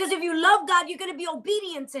 Because if you love God, you're going to be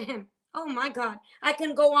obedient to him. Oh my God, I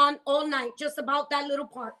can go on all night just about that little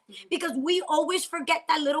part, because we always forget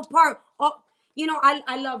that little part. Oh, you know,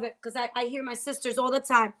 I love it because I hear my sisters all the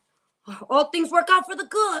time. All things work out for the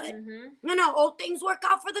good. You know, all things work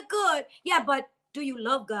out for the good. Yeah, but do you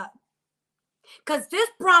love God? Because this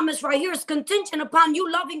promise right here is contingent upon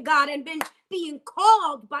you loving God and being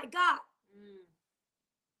called by God.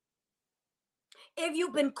 If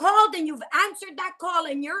you've been called and you've answered that call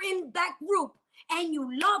and you're in that group, and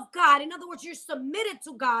you love God, in other words, you're submitted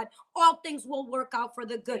to God, all things will work out for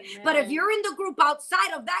the good. Amen. But if you're in the group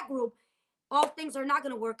outside of that group, all things are not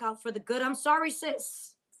going to work out for the good. I'm sorry,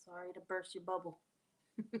 sis. Sorry to burst your bubble.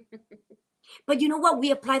 But you know what?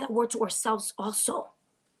 We apply that word to ourselves also.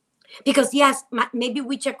 Because yes, maybe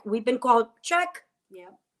we've been called, check. Yeah.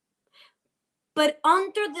 But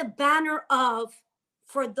under the banner of,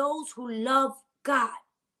 for those who love God,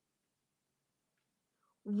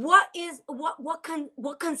 what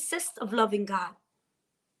consists of loving God?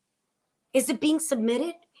 Is it being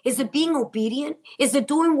submitted? Is it being obedient? Is it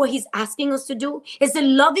doing what he's asking us to do? Is it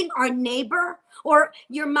loving our neighbor? Or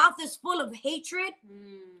your mouth is full of hatred,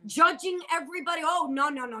 judging everybody? Oh, no,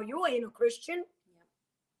 you ain't a Christian.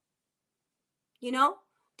 You know,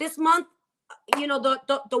 this month, you know,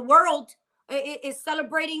 the world is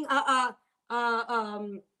celebrating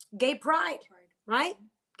gay pride, right?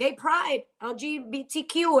 Gay pride,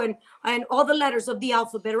 LGBTQ, and all the letters of the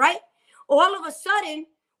alphabet, right? All of a sudden,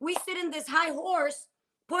 we sit in this high horse,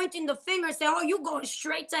 pointing the finger, saying, oh, you going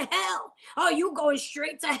straight to hell. Oh, you going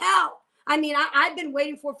straight to hell. I mean, I've been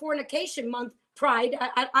waiting for fornication month pride.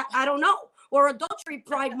 I don't know. Or adultery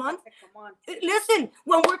pride month. Come on. Listen,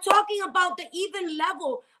 when we're talking about the even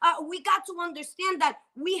level, we got to understand that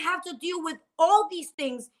we have to deal with all these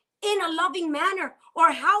things in a loving manner,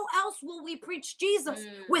 or how else will we preach Jesus?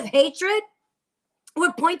 With hatred,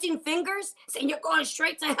 with pointing fingers, saying you're going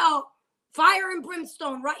straight to hell, fire and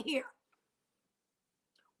brimstone right here.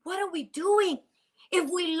 What are we doing? If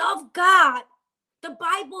we love God, the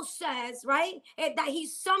Bible says, right, that he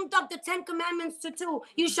summed up the 10 commandments to 2.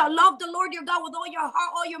 You shall love the Lord your God with all your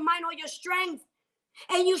heart, all your mind, all your strength,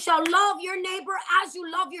 and you shall love your neighbor as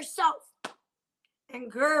you love yourself.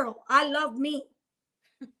 And girl, I love me.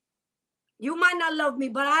 You might not love me,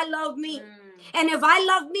 but I love me. And if I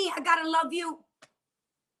love me, I got to love you.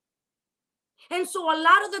 And so a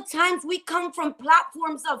lot of the times we come from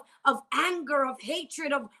platforms of anger, of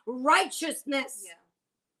hatred, of righteousness,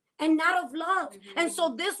 and not of love. And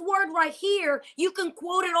so this word right here, you can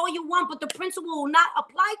quote it all you want, but the principle will not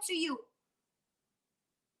apply to you.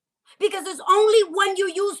 Because it's only when you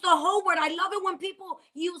use the whole word. I love it when people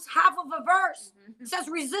use half of a verse. It says,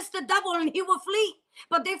 resist the devil and he will flee.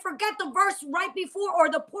 But they forget the verse right before, or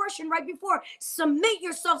the portion right before. Submit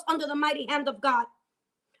yourselves under the mighty hand of God.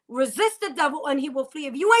 Resist the devil and he will flee.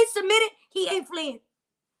 If you ain't submitted, he ain't fleeing.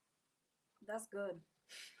 That's good.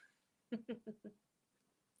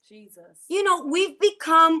 Jesus. You know, we've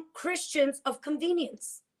become Christians of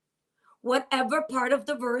convenience. Whatever part of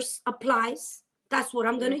the verse applies, that's what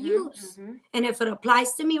I'm going to use. And if it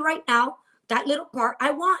applies to me right now, that little part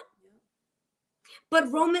I want.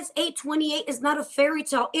 But Romans 8:28 is not a fairy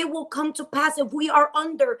tale. It will come to pass if we are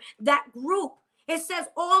under that group. It says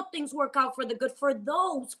all things work out for the good for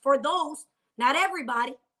those, not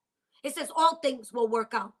everybody. It says all things will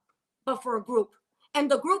work out, but for a group.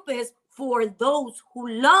 And the group is for those who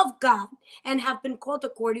love God and have been called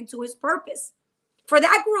according to his purpose. For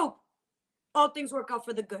that group, all things work out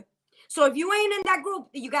for the good. So if you ain't in that group,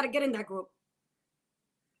 you got to get in that group.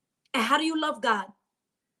 And how do you love God?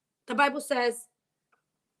 The Bible says,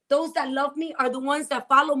 those that love me are the ones that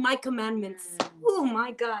follow my commandments. Oh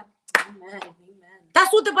my God. Amen.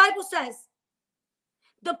 That's what the Bible says.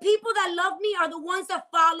 The people that love me are the ones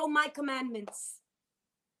that follow my commandments.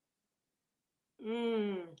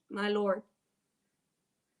 My Lord.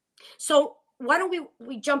 So why don't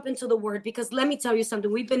we jump into the word? Because let me tell you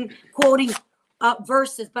something. We've been quoting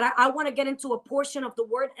verses, but I want to get into a portion of the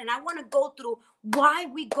word, and I want to go through why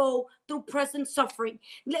we go through present suffering.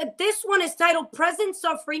 This one is titled Present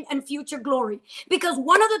Suffering and Future Glory, because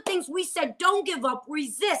one of the things we said, don't give up,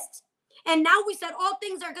 resist. And now we said all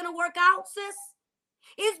things are going to work out, sis.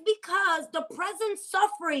 Is because the present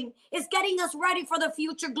suffering is getting us ready for the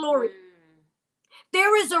future glory.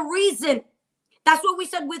 There is a reason. That's what we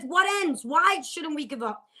said. With what ends? Why shouldn't we give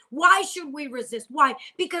up? Why should we resist? Why?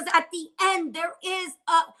 Because at the end, there is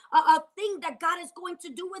a thing that God is going to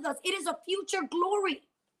do with us. It is a future glory.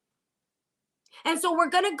 And so we're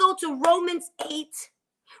going to go to Romans 8.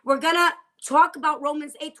 We're going to talk about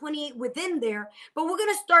Romans 8:28 within there. But we're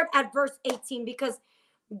going to start at verse 18 because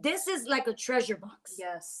this is like a treasure box.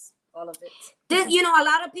 Yes, all of it. This, a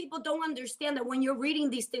lot of people don't understand that when you're reading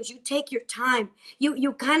these things, you take your time.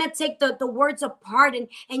 You kind of take the words apart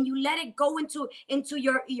and you let it go into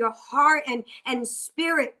your heart and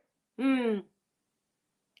spirit. My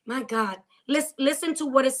God. Listen to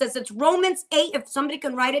what it says. It's Romans 8. If somebody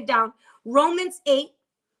can write it down. Romans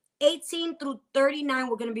 8:18 through 39,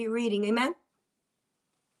 we're going to be reading. Amen.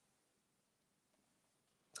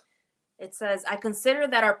 It says, I consider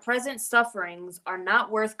that our present sufferings are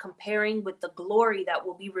not worth comparing with the glory that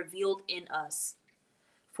will be revealed in us.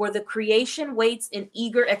 For the creation waits in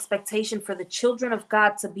eager expectation for the children of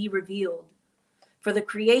God to be revealed. For the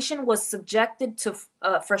creation was subjected to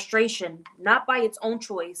frustration, not by its own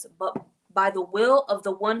choice, but by the will of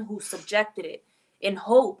the one who subjected it, in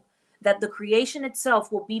hope that the creation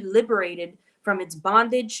itself will be liberated from its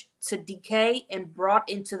bondage to decay and brought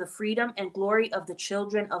into the freedom and glory of the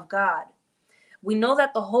children of God. We know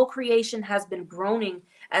that the whole creation has been groaning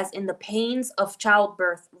as in the pains of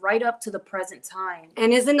childbirth right up to the present time.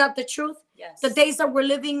 And isn't that the truth? Yes. The days that we're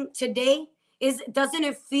living today, doesn't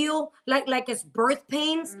it feel like it's birth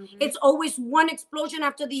pains? Mm-hmm. It's always one explosion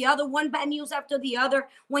after the other, one bad news after the other.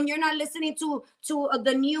 When you're not listening to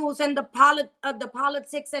the news and the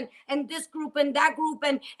politics and this group and that group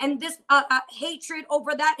and this hatred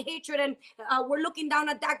over that hatred, and we're looking down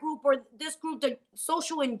at that group or this group, the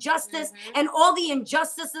social injustice and all the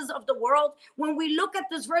injustices of the world. When we look at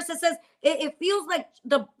this verse, it says it feels like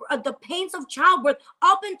the pains of childbirth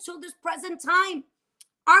up until this present time.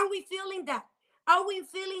 Aren't we feeling that? Are we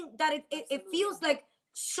feeling that it feels like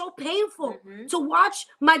so painful to watch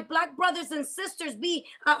my Black brothers and sisters be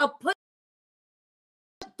put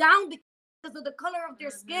down because of the color of their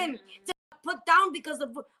skin, to put down because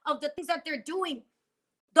of the things that they're doing?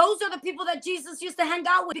 Those are the people that Jesus used to hang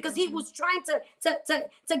out with because he was trying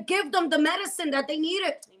to give them the medicine that they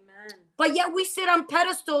needed. Amen. But yet we sit on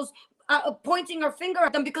pedestals pointing our finger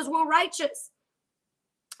at them because we're righteous.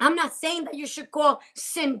 I'm not saying that you should call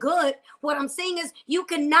sin good. What I'm saying is you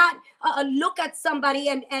cannot look at somebody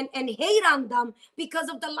and hate on them because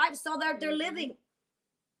of the lifestyle that they're living.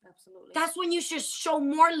 Absolutely. That's when you should show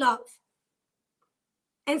more love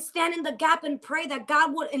and stand in the gap and pray that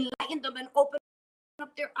God would enlighten them and open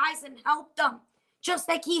up their eyes and help them, just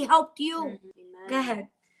like he helped you. Amen. Go ahead.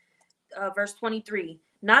 Verse 23.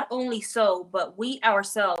 Not only so, but we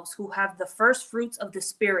ourselves who have the first fruits of the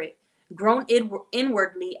Spirit grown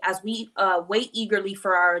inwardly as we wait eagerly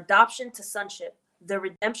for our adoption to sonship, the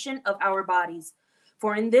redemption of our bodies.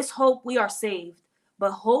 For in this hope we are saved,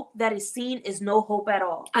 but hope that is seen is no hope at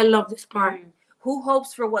all. I love this part. Who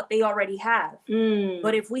hopes for what they already have?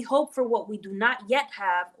 But But if we hope for what we do not yet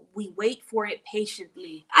have, we wait for it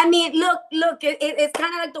patiently. I mean, look, it's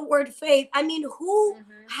kind of like the word faith. I mean, who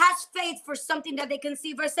has faith for something that they can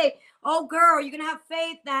see? Verse say, oh girl, you're going to have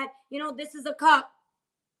faith that, this is a cup.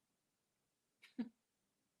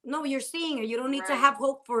 No, you're seeing it. You don't need to have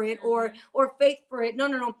hope for it or faith for it.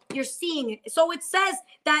 No. You're seeing it. So it says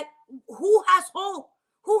that who has hope?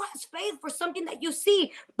 Who has faith for something that you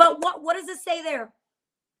see? But what does it say there?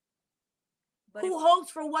 But Who hopes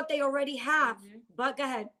for what they already have? But go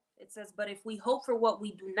ahead. It says, but if we hope for what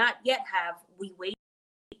we do not yet have, we wait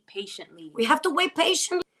patiently. We have to wait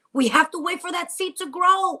patiently. We have to wait for that seed to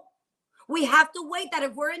grow. We have to wait that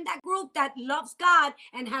if we're in that group that loves God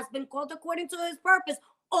and has been called according to his purpose,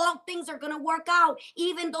 all things are going to work out.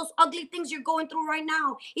 Even those ugly things you're going through right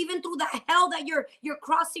now, even through the hell that you're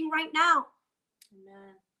crossing right now.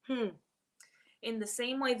 Amen. In the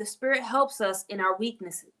same way, the Spirit helps us in our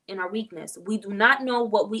weakness. We do not know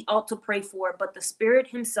what we ought to pray for, but the Spirit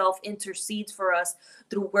himself intercedes for us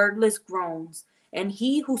through wordless groans. And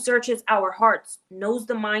he who searches our hearts knows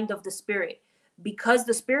the mind of the Spirit, because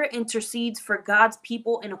the Spirit intercedes for God's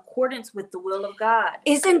people in accordance with the will of God.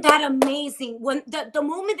 Isn't that amazing? When the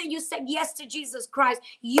moment that you said yes to Jesus Christ,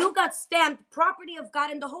 you got stamped property of God,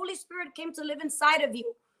 and the Holy Spirit came to live inside of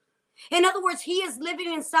you. In other words, he is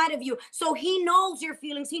living inside of you. So he knows your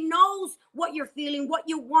feelings. He knows what you're feeling, what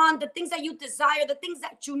you want, the things that you desire, the things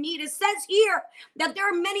that you need. It says here that there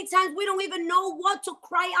are many times we don't even know what to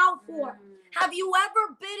cry out for. Have you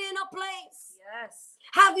ever been in a place? Yes.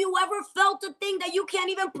 Have you ever felt a thing that you can't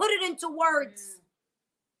even put it into words?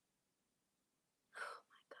 Oh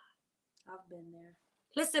my God. I've been there.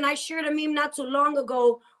 Listen, I shared a meme not too long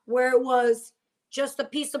ago where it was just a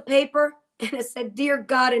piece of paper and it said, "Dear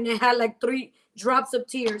God," and it had like 3 drops of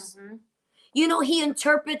tears. You know, he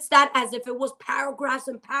interprets that as if it was paragraphs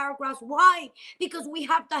and paragraphs. Why? Because we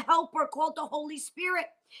have the helper called the Holy Spirit.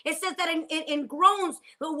 It says that in groans,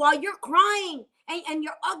 while you're crying and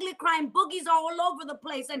you're ugly crying, boogies are all over the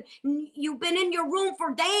place, and you've been in your room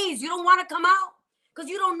for days. You don't want to come out because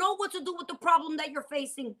you don't know what to do with the problem that you're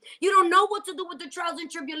facing. You don't know what to do with the trials and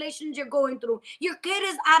tribulations you're going through. Your kid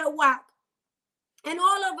is out of whack. And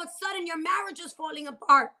all of a sudden, your marriage is falling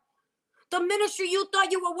apart. The ministry you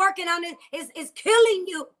thought you were working on is killing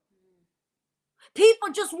you. People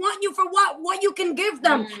just want you for what you can give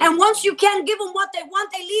them. And once you can't give them what they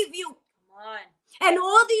want, they leave you. Come on. And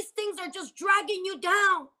all these things are just dragging you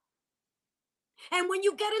down. And when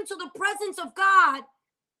you get into the presence of God,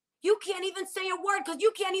 you can't even say a word because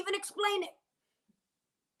you can't even explain it.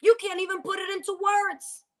 You can't even put it into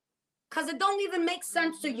words because it don't even make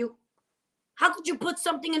sense to you. How could you put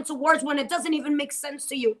something into words when it doesn't even make sense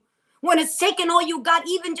to you? When it's taken all you got,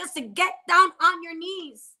 even just to get down on your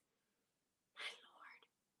knees. My Lord.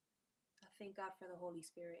 I thank God for the Holy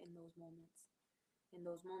Spirit in those moments. In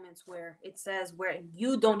those moments where it says where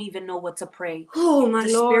you don't even know what to pray. Oh, my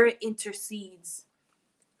the Lord. Spirit intercedes.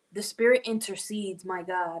 The Spirit intercedes, my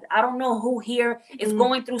God. I don't know who here is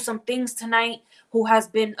going through some things tonight, who has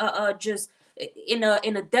been just in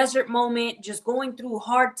a desert moment, just going through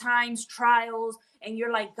hard times, trials, and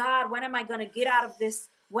you're like, God, when am I going to get out of this?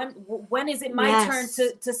 When is it my turn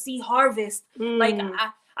to see harvest? Like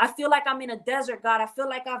I feel like I'm in a desert, God. I feel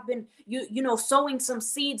like I've been you know sowing some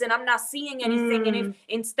seeds and I'm not seeing anything. And if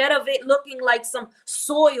instead of it looking like some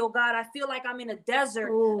soil, God, I feel like I'm in a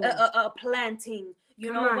desert planting.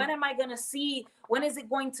 You know, when am I gonna see? When is it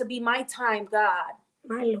going to be my time, God?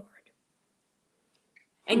 My Lord.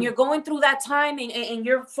 And you're going through that time and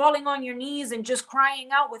you're falling on your knees and just crying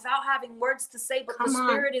out without having words to say, but the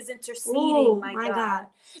Spirit is interceding, my God.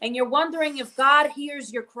 And you're wondering if God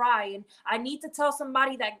hears your cry. And I need to tell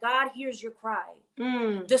somebody that God hears your cry.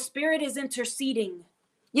 The Spirit is interceding.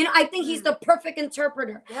 You know, I think he's the perfect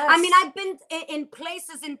interpreter. Yes. I mean, I've been in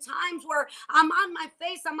places, in times where I'm on my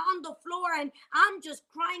face, I'm on the floor, and I'm just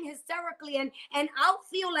crying hysterically. And I'll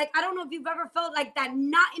feel like, I don't know if you've ever felt like that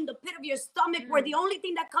knot in the pit of your stomach where the only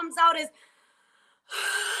thing that comes out is,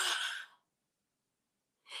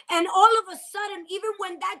 and all of a sudden, even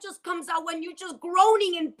when that just comes out, when you're just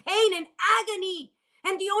groaning in pain and agony,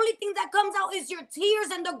 and the only thing that comes out is your tears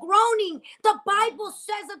and the groaning. The Bible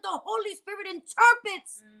says that the Holy Spirit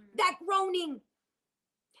interprets that groaning.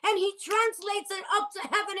 And he translates it up to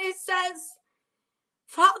heaven and he says,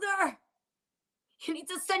 Father, you need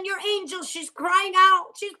to send your angel. She's crying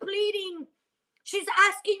out. She's pleading. She's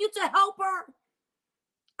asking you to help her.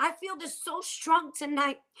 I feel this so strong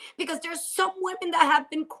tonight because there's some women that have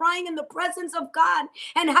been crying in the presence of God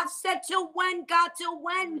and have said, till when, God, till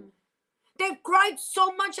when? They've cried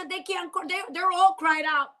so much that they can't cry. They're all cried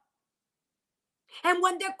out. And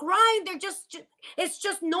when they're crying, it's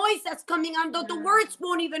just noise that's coming out. The words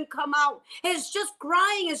won't even come out. It's just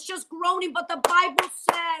crying. It's just groaning. But the Bible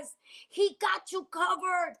says he got you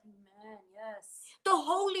covered. Amen. Yes. The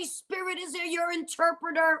Holy Spirit is your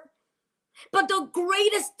interpreter. But the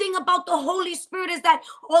greatest thing about the Holy Spirit is that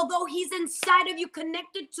although he's inside of you,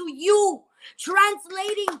 connected to you,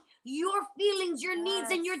 translating your feelings, your needs,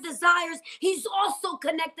 and your desires, he's also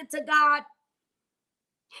connected to God.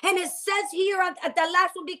 And it says here at the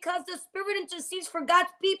last one, because the Spirit intercedes for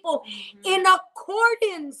God's people in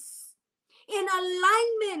accordance, in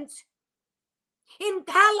alignment, in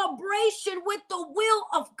calibration with the will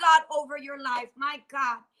of God over your life. My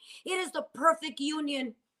God, it is the perfect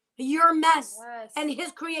union. Your mess and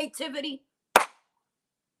his creativity.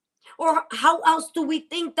 Or how else do we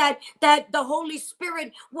think that the Holy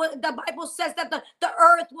Spirit, the Bible says that the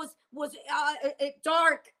earth was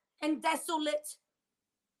dark and desolate,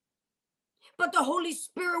 but the Holy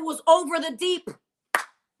Spirit was over the deep.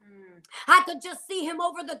 I could just see him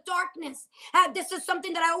over the darkness. This is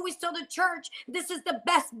something that I always tell the church. This is the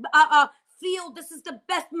best field. This is the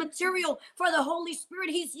best material for the Holy Spirit.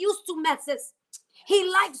 He's used to messes. He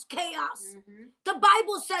likes chaos. The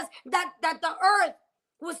Bible says that the earth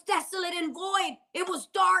was desolate and void. It was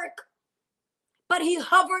dark, but he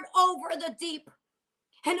hovered over the deep.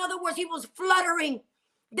 In other words, he was fluttering.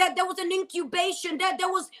 That there was an incubation. That there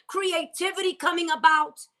was creativity coming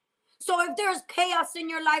about. So if there's chaos in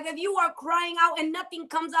your life, if you are crying out and nothing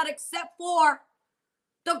comes out except for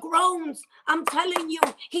the groans, I'm telling you,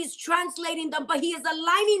 he's translating them, but he is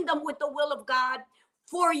aligning them with the will of God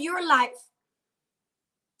for your life.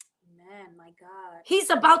 Man, my God. He's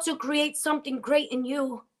about to create something great in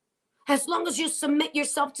you. As long as you submit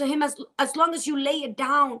yourself to him, as long as you lay it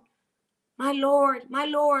down. My Lord, my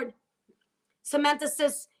Lord. Samantha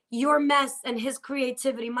says, your mess and his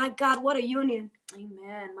creativity. My God, what a union.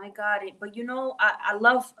 Amen. My God. But you know, I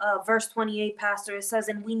love verse 28, Pastor. It says,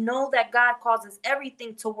 and we know that God causes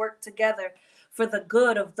everything to work together for the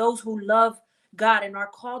good of those who love God and are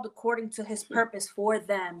called according to his purpose for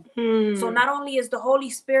them. So not only is the Holy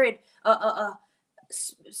Spirit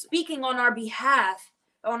speaking on our behalf,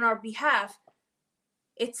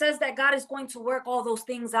 it says that God is going to work all those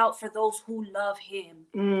things out for those who love him.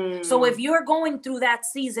 So if you're going through that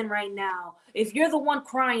season right now, if you're the one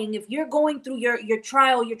crying, if you're going through your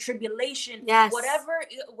trial, your tribulation, yes,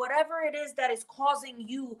 whatever it is that is causing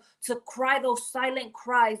you to cry those silent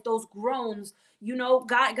cries, those groans, you know,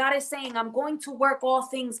 God is saying, I'm going to work all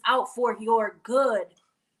things out for your good.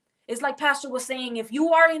 It's like Pastor was saying, if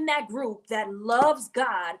you are in that group that loves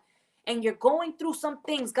God, and you're going through some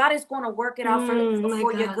things, God is going to work it out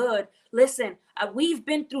for your good. Listen, we've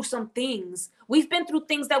been through some things. We've been through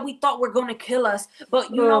things that we thought were going to kill us. But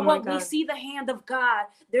you know what? We see the hand of God.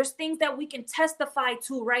 There's things that we can testify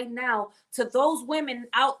to right now to those women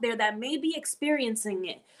out there that may be experiencing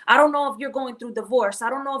it. I don't know if you're going through divorce. I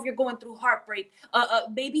don't know if you're going through heartbreak,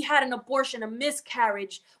 maybe had an abortion, a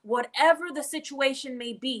miscarriage, whatever the situation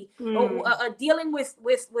may be, dealing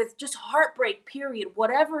with just heartbreak, period,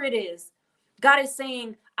 whatever it is. God is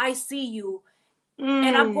saying, I see you.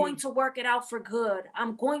 And I'm going to work it out for good.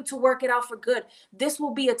 I'm going to work it out for good. This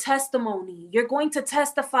will be a testimony. You're going to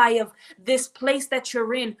testify of this place that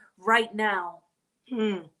you're in right now.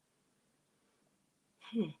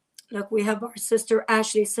 Look, we have our sister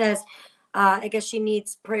Ashley says, I guess she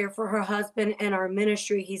needs prayer for her husband and our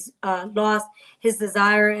ministry. He's lost his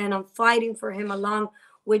desire, and I'm fighting for him along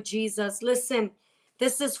with Jesus. Listen,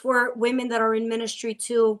 this is for women that are in ministry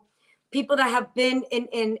too. People that have been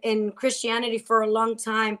in Christianity for a long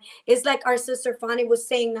time. It's like our sister Fanny was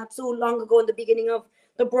saying not too long ago in the beginning of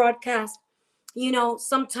the broadcast. You know,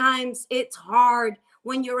 sometimes it's hard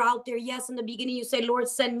when you're out there. Yes, in the beginning you say, Lord,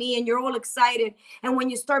 send me, and you're all excited. And when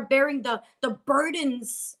you start bearing the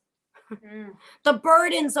burdens, the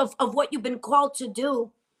burdens of what you've been called to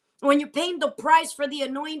do, when you're paying the price for the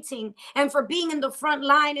anointing and for being in the front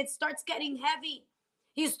line, it starts getting heavy.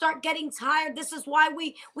 You start getting tired. This is why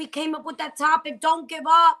we came up with that topic. Don't give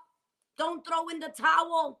up. Don't throw in the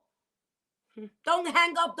towel. Don't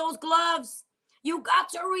hang up those gloves. You got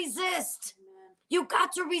to resist. You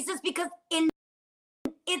got to resist, because in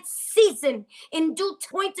its season, in due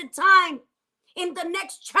appointed time, in the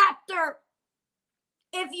next chapter,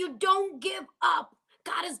 if you don't give up,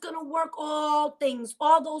 God is going to work all things,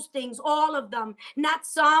 all those things, all of them. Not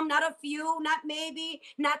some, not a few, not maybe,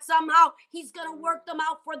 not somehow. He's going to work them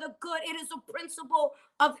out for the good. It is a principle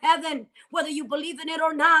of heaven, whether you believe in it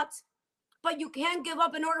or not. But you can't give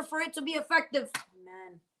up in order for it to be effective.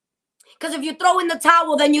 Amen. Because if you throw in the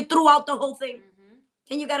towel, then you threw out the whole thing.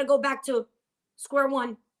 And you got to go back to square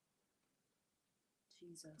one.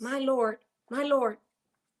 Jesus. My Lord, my Lord.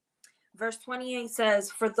 Verse 28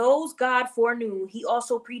 says, for those God foreknew, he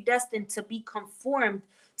also predestined to be conformed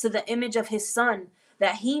to the image of his son,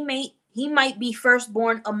 that he might be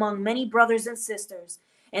firstborn among many brothers and sisters.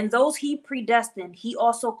 And those he predestined, he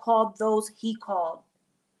also called. Those he called,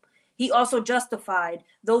 he also justified.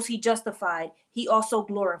 Those he justified, he also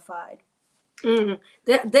glorified.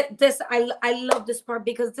 This I love this part,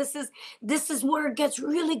 because this is where it gets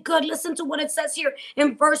really good. Listen to what it says here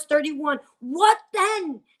in verse 31. What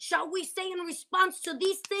then shall we say in response to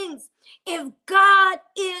these things? If God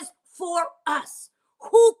is for us,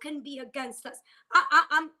 who can be against us?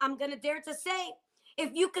 I'm gonna dare to say,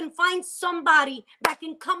 if you can find somebody that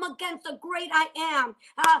can come against the great I am,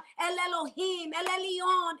 El Elohim, El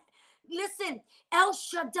Elyon, listen, El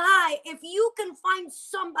Shaddai, if you can find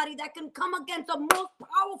somebody that can come against the most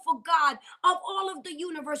powerful God of all of the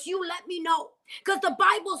universe, you let me know. Because the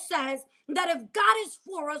Bible says that if God is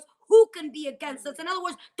for us, who can be against us? In other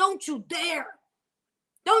words, don't you dare.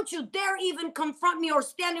 Don't you dare even confront me or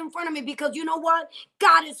stand in front of me, because you know what?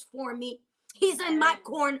 God is for me. He's in my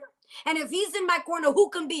corner. And if he's in my corner, who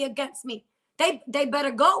can be against me? They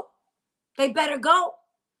better go. They better go.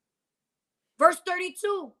 Verse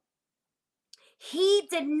 32. He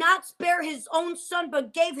did not spare his own son,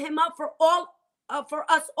 but gave him up for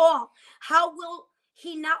us all. How will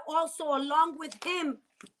he not also, along with him,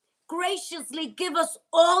 graciously give us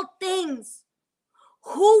all things?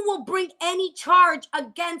 Who will bring any charge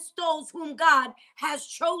against those whom God has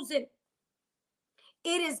chosen?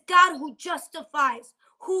 It is God who justifies.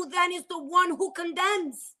 Who then is the one who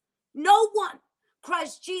condemns? No one.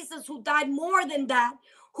 Christ Jesus, who died, more than that,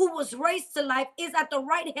 who was raised to life, is at the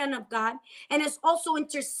right hand of God and is also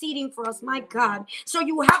interceding for us. My God. So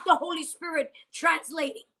you have the Holy Spirit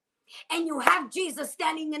translating, and you have Jesus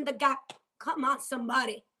standing in the gap. Come on,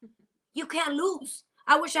 somebody. You can't lose.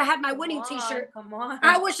 I wish I had my winning t-shirt. Come on.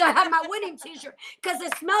 I wish I had my winning t-shirt, because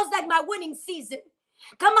it smells like my winning season.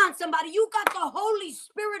 Come on, somebody. You got the Holy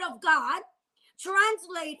Spirit of God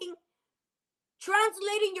translating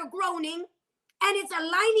your groaning, and it's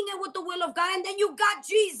aligning it with the will of God. And then you got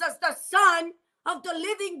Jesus, the Son of the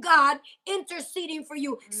living God, interceding for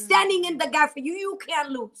you, standing in the gap for you. You can't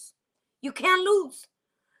lose. You can't lose.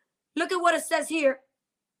 Look at what it says here.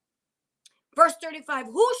 Verse 35,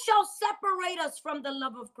 who shall separate us from the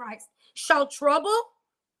love of Christ? Shall trouble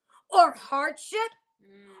or hardship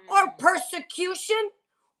or persecution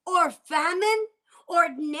or famine or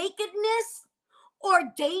nakedness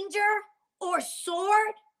or danger or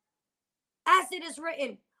sword? As it is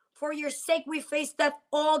written, for your sake we face death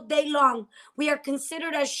all day long. We are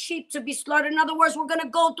considered as sheep to be slaughtered. In other words, we're going to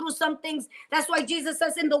go through some things. That's why Jesus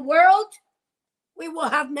says, in the world, we will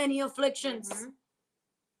have many afflictions.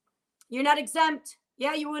 You're not exempt.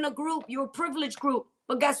 Yeah, you're in a group. You're a privileged group.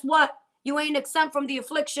 But guess what? You ain't exempt from the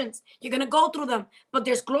afflictions. You're going to go through them. But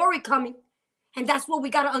there's glory coming. And that's what we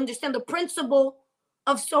got to understand. The principle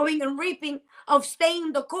of sowing and reaping, of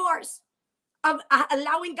staying the course, of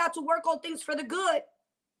allowing God to work all things for the good.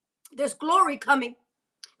 There's glory coming.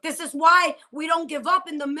 This is why we don't give up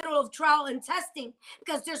in the middle of trial and testing,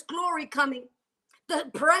 because there's glory coming.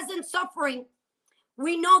 The present suffering,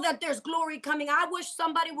 we know that there's glory coming. I wish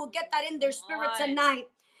somebody will get that in their spirit tonight.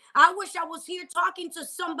 I wish I was here talking to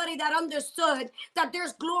somebody that understood that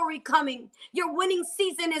there's glory coming. Your winning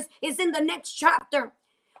season is in the next chapter.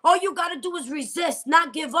 All you got to do is resist,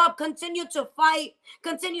 not give up, continue to fight,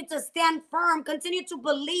 continue to stand firm, continue to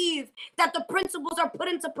believe that the principles are put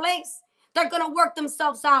into place. They're going to work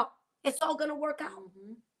themselves out. It's all going to work out.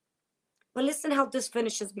 But listen how this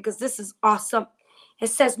finishes, because this is awesome. It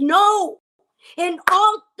says, no, in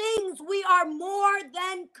all things we are more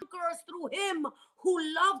than conquerors through him who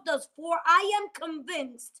loved us. For I am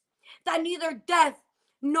convinced that neither death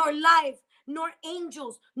nor life, nor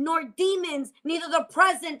angels, nor demons, neither the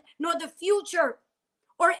present nor the future,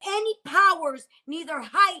 or any powers, neither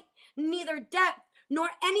height, neither depth, nor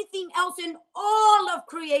anything else in all of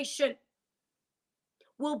creation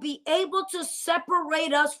will be able to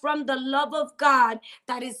separate us from the love of God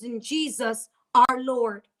that is in Jesus our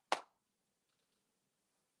Lord.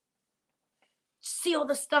 See all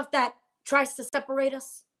the stuff that tries to separate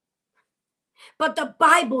us? But the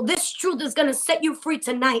Bible, this truth is going to set you free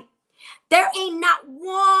tonight. There ain't not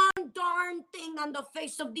one darn thing on the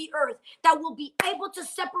face of the earth that will be able to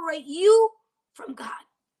separate you from God.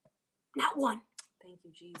 Not one. Thank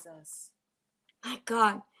you, Jesus. My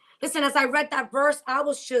God. Listen, as I read that verse, I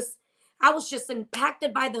was just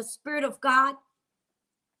impacted by the Spirit of God.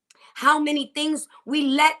 How many things we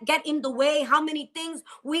let get in the way, how many things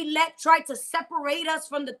we let try to separate us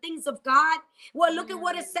from the things of God. Well, look at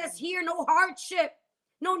what it says here. No hardship,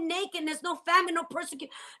 no nakedness, no famine, no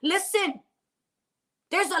persecution. Listen,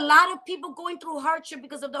 there's a lot of people going through hardship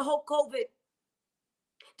because of the whole COVID.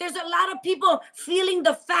 There's a lot of people feeling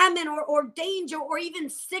the famine or danger or even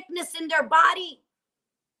sickness in their body.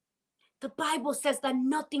 The Bible says that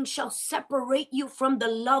nothing shall separate you from the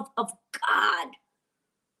love of God.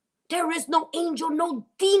 There is no angel, no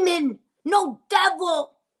demon, no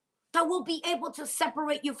devil that will be able to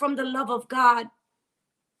separate you from the love of God.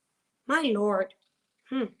 My Lord.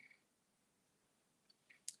 Thank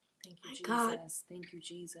you, My Jesus. God. Thank you,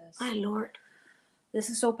 Jesus. My Lord. This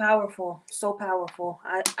is so powerful. So powerful.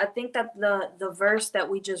 I think that the verse that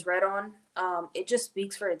we just read on, it just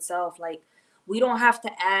speaks for itself. Like, we don't have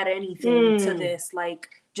to add anything to this. Like,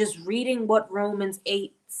 just reading what Romans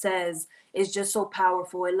 8 says is just so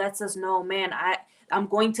powerful. It lets us know, man, I'm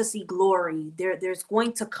going to see glory. There's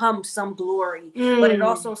going to come some glory. But it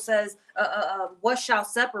also says, what shall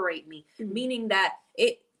separate me? Meaning that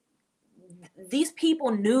these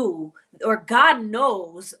people knew, or God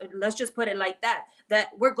knows, let's just put it like that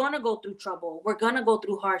we're going to go through trouble. We're going to go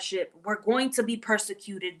through hardship. We're going to be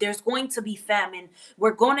persecuted. There's going to be famine.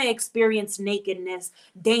 We're going to experience nakedness,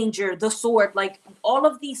 danger, the sword. Like, all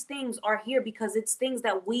of these things are here because it's things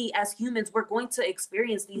that we as humans, we're going to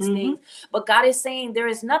experience these things. But God is saying there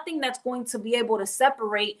is nothing that's going to be able to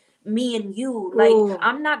separate me and you. Like, ooh,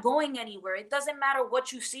 I'm not going anywhere. It doesn't matter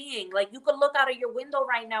what you're seeing. Like, you could look out of your window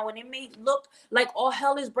right now and it may look like all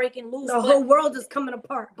hell is breaking loose. The whole world is coming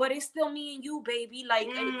apart. But it's still me and you, baby. Like,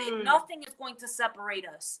 nothing is going to separate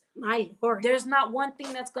us. My Lord. There's not one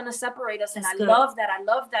thing that's going to separate us. And That's I good. love that. I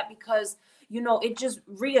love that because, you know, it just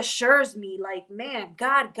reassures me, like, man,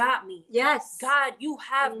 God got me. Yes. God, you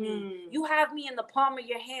have me. You have me in the palm of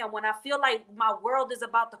your hand. When I feel like my world is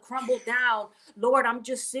about to crumble down, Lord, I'm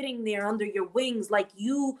just sitting there under your wings. Like,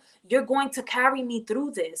 you're going to carry me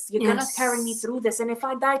through this. You're going to carry me through this. And if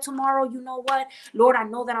I die tomorrow, you know what? Lord, I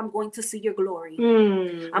know that I'm going to see your glory.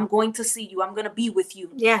 I'm going to see you. I'm going to be with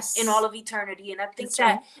you. Yes. In all of eternity. And I think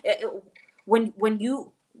That's that when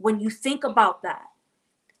you think about that,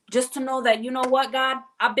 just to know that, you know what, God,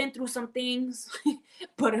 I've been through some things,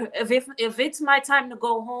 but if it's my time to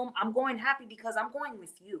go home, I'm going happy because I'm going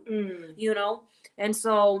with you, you know? And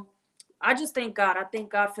so I just thank God. I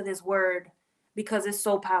thank God for this word because it's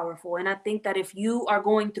so powerful. And I think that if you are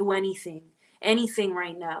going through anything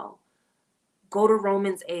right now, go to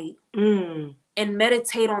Romans 8 and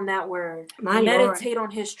meditate on that word. Meditate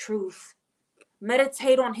on his truth.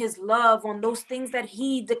 Meditate on his love, on those things that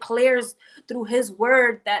he declares through his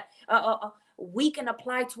word that we can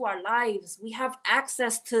apply to our lives. We have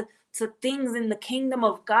access to things in the kingdom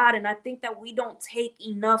of God. And I think that we don't take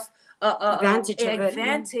enough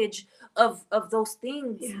advantage of those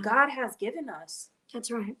things God has given us. That's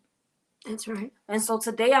right. That's right. And so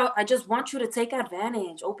today I just want you to take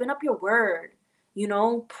advantage. Open up your word. You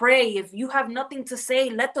know, pray. If you have nothing to say,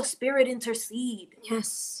 let the Spirit intercede.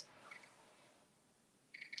 Yes.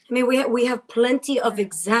 I mean, we have plenty of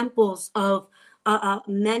examples of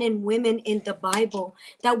men and women in the Bible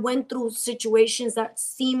that went through situations that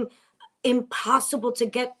seem impossible to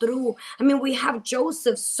get through. I mean, we have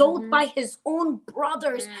Joseph sold by his own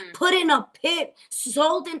brothers, put in a pit,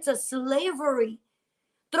 sold into slavery,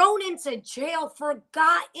 thrown into jail,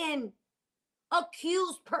 forgotten,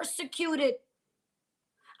 accused, persecuted.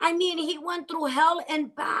 I mean, he went through hell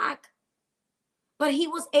and back. But he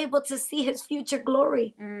was able to see his future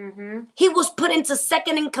glory. He was put into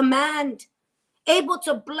second in command, able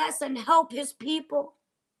to bless and help his people.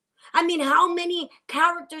 I mean, how many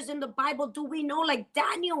characters in the Bible do we know, like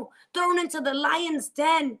Daniel, thrown into the lion's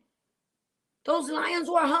den? Those lions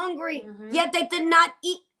were hungry, yet they did not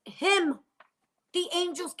eat him. The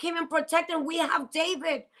angels came and protected him. We have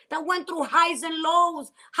David that went through highs and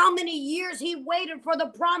lows. How many years he waited for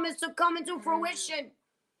the promise to come into fruition.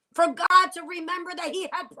 For God to remember that he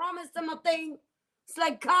had promised him a thing. It's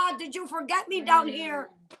like, God, did you forget me down here?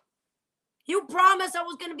 You promised I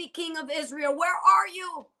was going to be king of Israel. Where are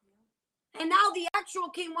you? And now the actual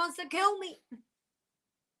king wants to kill me.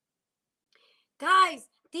 Guys,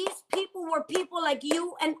 these people were people like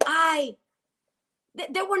you and I.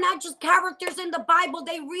 They were not just characters in the Bible.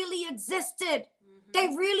 They really existed. They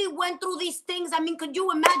really went through these things. I mean, could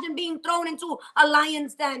you imagine being thrown into a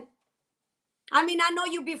lion's den? I mean, I know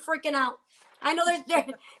you'd be freaking out. I know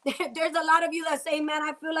there's a lot of you that say, man,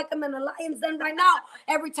 I feel like I'm in a lion's den right now.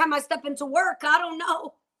 Every time I step into work, I don't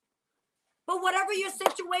know. But whatever your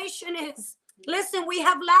situation is, listen, we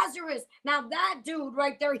have Lazarus. Now that dude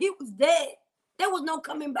right there, he was dead. There was no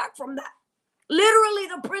coming back from that. Literally,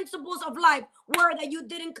 the principles of life were that you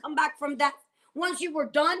didn't come back from that. Once you were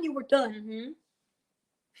done, you were done.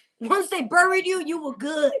 Once they buried you, you were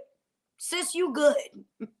good. Sis, you good.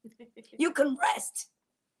 You can rest.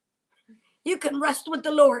 You can rest with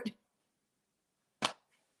the Lord.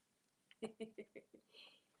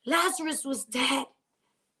 Lazarus was dead.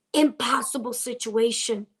 Impossible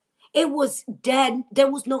situation. It was dead.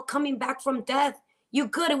 There was no coming back from death. You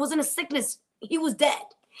good. It wasn't a sickness. He was dead.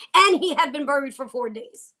 And he had been buried for 4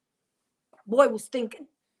 days. Boy was thinking.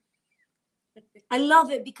 I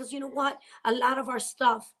love it because you know what? A lot of our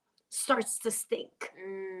stuff starts to stink.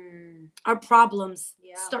 Our problems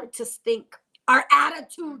start to stink. Our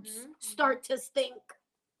attitudes start to stink.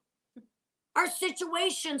 Our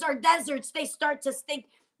situations, our deserts, they start to stink.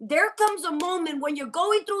 There comes a moment when you're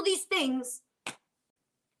going through these things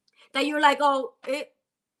that you're like, oh, it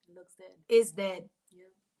looks dead. It's dead.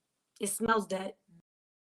 It smells dead.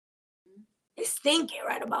 It's stinking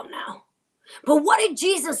right about now. But what did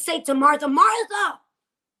Jesus say to Martha? Martha,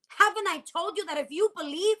 haven't I told you that if you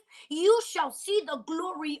believe, you shall see the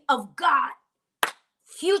glory of God?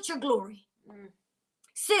 Future glory.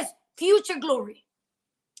 Sis, future glory.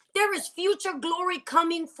 There is future glory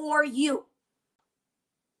coming for you.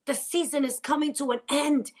 The season is coming to an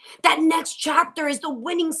end. That next chapter is the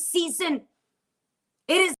winning season.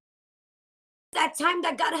 It is that time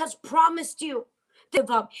that God has promised you. Give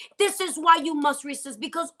up. This is why you must resist,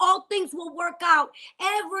 because all things will work out.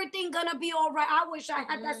 Everything gonna be all right. I wish I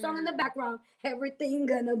had that song in the background. Everything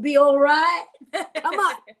gonna be all right. Come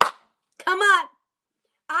on. Come on.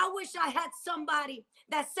 I wish I had somebody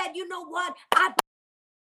that said, you know what? I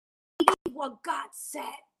believe what God said.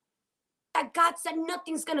 That God said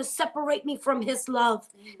nothing's gonna separate me from his love.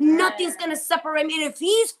 Nothing's gonna separate me. And if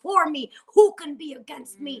he's for me, who can be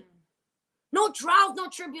against me? No trials, no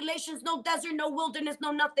tribulations, no desert, no wilderness,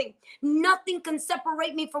 no nothing. Nothing can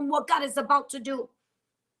separate me from what God is about to do.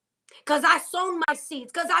 Because I sown my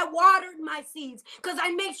seeds, because I watered my seeds, because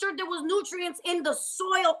I made sure there was nutrients in the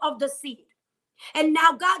soil of the seed. And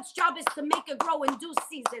now God's job is to make it grow in due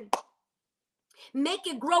season. Make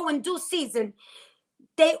it grow in due season.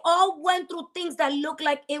 They all went through things that looked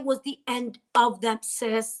like it was the end of them,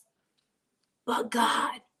 sis. But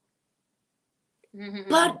God.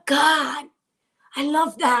 But God. I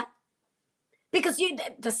love that. Because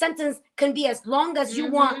the sentence can be as long as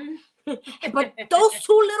you want. But those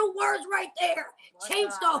two little words right there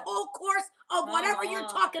change the whole course of whatever you're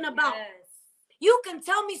talking about. Yes. You can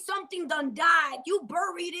tell me something done died. You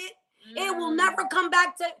buried it. It will never come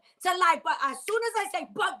back to life. But as soon as I say,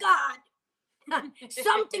 but God,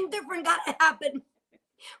 something different got to happen.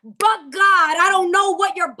 But God, I don't know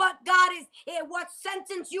what your but God is, what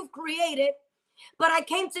sentence you've created. But I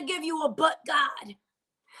came to give you a but God.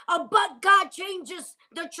 A but God changes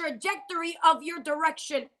the trajectory of your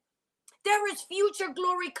direction. There is future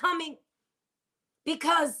glory coming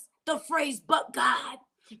because the phrase but God.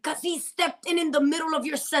 Because he stepped in the middle of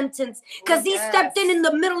your sentence. Because he stepped in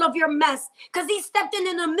the middle of your mess. Because he stepped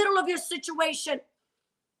in the middle of your situation.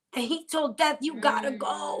 And he told death, you gotta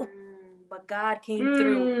go. But God came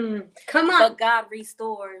through. Come on. But God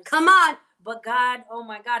restores. Come on. But God, oh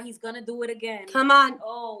my God, he's going to do it again. Come on.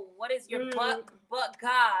 Oh, what is your but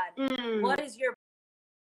God? What is your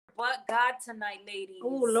but God tonight, ladies?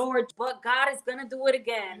 Oh, Lord. But God is going to do it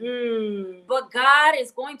again. But God is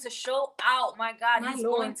going to show out. My God, he's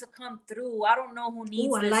going to come through. I don't know who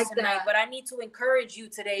needs this tonight, but I need to encourage you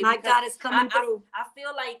today. My God is coming through. I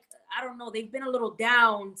feel like, I don't know, they've been a little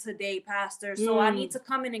down today, Pastor. So I need to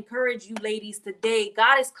come and encourage you ladies today.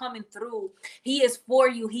 God is coming through. He is for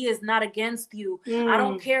you. He is not against you. I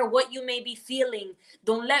don't care what you may be feeling.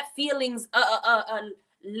 Don't let feelings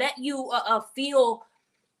let you feel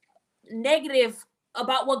negative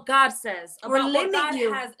about what God says, about what God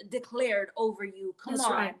has declared over you. Come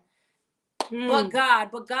on. Right.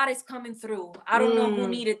 But God is coming through. I don't know who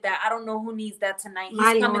needed that. I don't know who needs that tonight.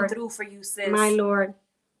 He's coming through for you, sis. My Lord.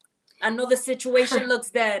 I know the situation looks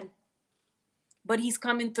dead, but he's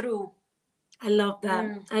coming through. I love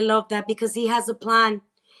that. I love that because he has a plan.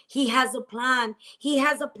 He has a plan. He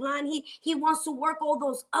has a plan. He wants to work all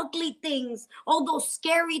those ugly things, all those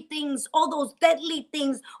scary things, all those deadly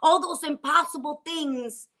things, all those impossible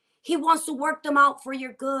things. He wants to work them out for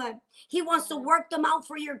your good. He wants to work them out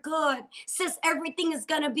for your good. Sis, everything is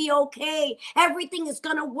going to be okay. Everything is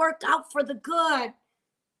going to work out for the good.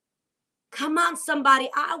 Come on, somebody.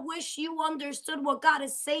 I wish you understood what God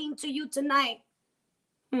is saying to you tonight.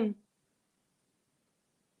 My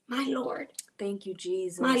Lord. Thank you,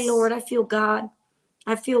 Jesus. My Lord, I feel God.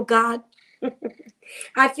 I feel God.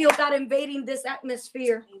 I feel God invading this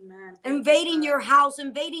atmosphere. Amen. Invading your house,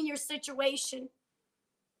 invading your situation.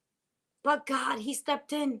 But God, he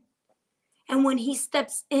stepped in. And when he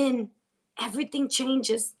steps in, everything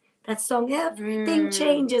changes. That song, everything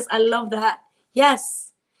changes. I love that. Yes.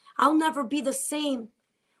 I'll never be the same.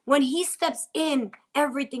 When he steps in,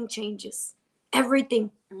 everything changes.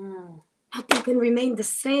 Everything. Nothing can remain the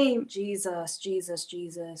same. Jesus, Jesus,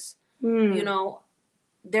 Jesus. You know,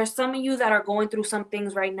 there's some of you that are going through some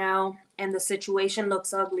things right now and the situation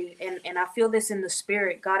looks ugly. And I feel this in the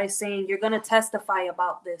spirit. God is saying, you're going to testify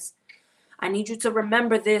about this. I need you to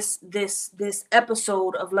remember this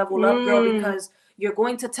episode of Level Up, Girl, because you're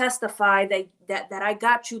going to testify that I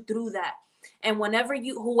got you through that. And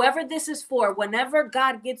whoever this is for, whenever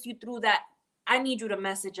God gets you through that, I need you to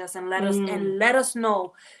message us and let us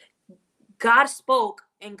know. God spoke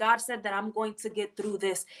And God said that I'm going to get through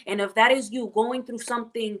this. And if that is you going through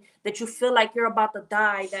something that you feel like you're about to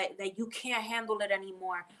die, that you can't handle it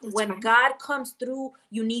anymore, when God comes through,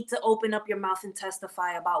 you need to open up your mouth and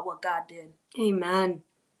testify about what God did. Amen.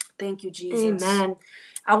 Thank you, Jesus. Amen.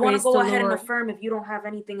 I want to go ahead and affirm, if you don't have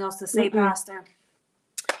anything else to say, Pastor.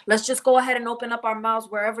 Let's just go ahead and open up our mouths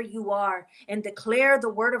wherever you are and declare the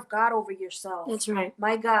word of God over yourself. That's right.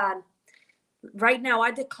 My God. Right now,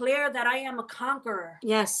 I declare that I am a conqueror.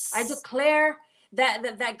 Yes. I declare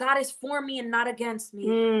that God is for me and not against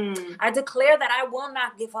me. I declare that I will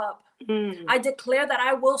not give up. I declare that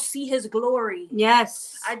I will see his glory.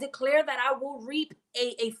 Yes. I declare that I will reap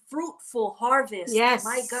a fruitful harvest. Yes.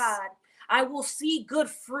 My God. I will see good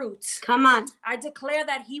fruit. Come on. I declare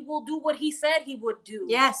that he will do what he said he would do.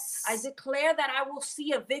 Yes. I declare that I will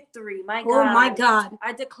see a victory. My God. Oh, my God.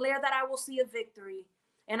 I declare that I will see a victory.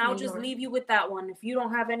 And I'll just leave you with that one. If you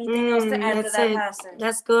don't have anything else to add to that, Pastor.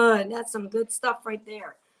 That's good. That's some good stuff right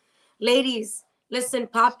there. Ladies, listen,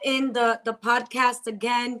 pop in the podcast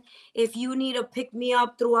again. If you need to pick me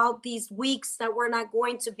up throughout these weeks that we're not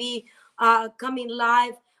going to be coming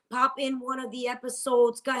live, pop in one of the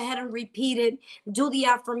episodes. Go ahead and repeat it. Do the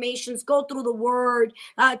affirmations. Go through the word.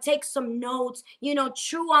 Take some notes.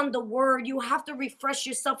 Chew on the word. You have to refresh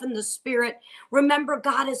yourself in the spirit. Remember,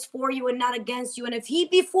 God is for you and not against you. And if he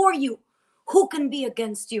be for you, who can be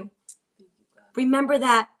against you? Remember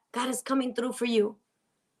that. God is coming through for you.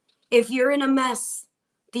 If you're in a mess,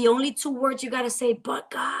 the only two words you got to say,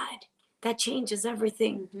 but God, that changes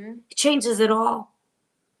everything. It changes it all.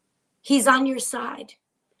 He's on your side.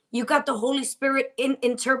 You got the Holy Spirit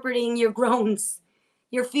interpreting your groans,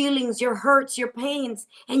 your feelings, your hurts, your pains,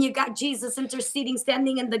 and you got Jesus interceding,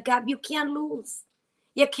 standing in the gap. You can't lose.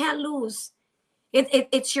 You can't lose.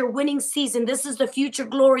 It's your winning season. This is the future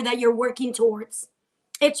glory that you're working towards.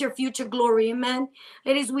 It's your future glory. Amen.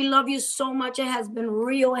 Ladies, we love you so much. It has been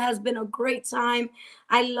real. It has been a great time.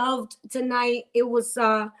 I loved tonight. It was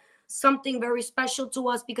something very special to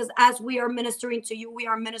us because as we are ministering to you, we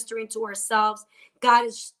are ministering to ourselves. God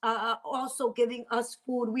is also giving us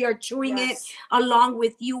food. We are chewing it along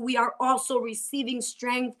with you. We are also receiving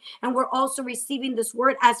strength, and we're also receiving this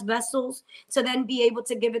word as vessels to then be able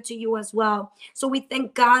to give it to you as well. So we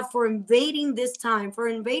thank God for invading this time, for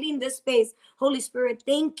invading this space. Holy Spirit,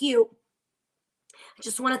 thank you. I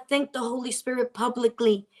just want to thank the Holy Spirit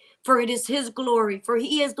publicly, for it is his glory, for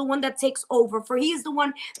he is the one that takes over, for he is the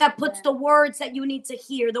one that puts the words that you need to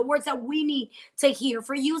hear, the words that we need to hear,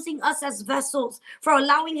 for using us as vessels, for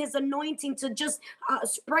allowing his anointing to just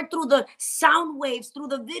spread through the sound waves, through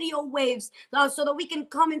the video waves, so that we can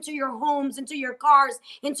come into your homes, into your cars,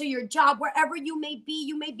 into your job, wherever you may be.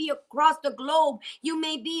 You may be across the globe. You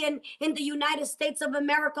may be in the United States of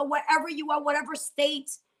America, wherever you are, whatever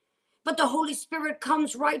state. But the Holy Spirit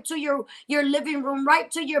comes right to your living room, right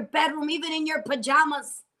to your bedroom, even in your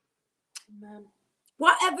pajamas. Amen.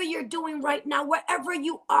 Whatever you're doing right now, wherever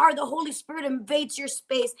you are, the Holy Spirit invades your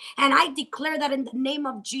space. And I declare that in the name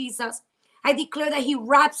of Jesus. I declare that he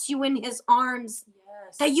wraps you in his arms,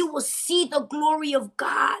 that you will see the glory of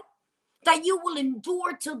God, that you will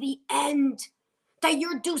endure till the end, that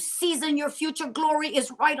your due season, your future glory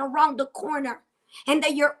is right around the corner. And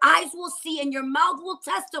that your eyes will see and your mouth will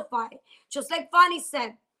testify. Just like Fanny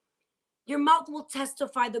said, your mouth will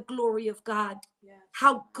testify the glory of God. Yes.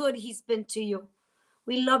 How good he's been to you.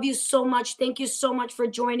 We love you so much. Thank you so much for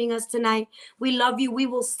joining us tonight. We love you. We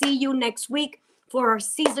will see you next week for our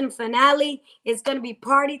season finale. It's going to be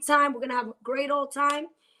party time. We're going to have a great old time.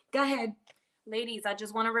 Go ahead. Ladies, I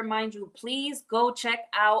just want to remind you, please go check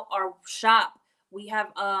out our shop. We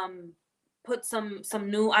have put some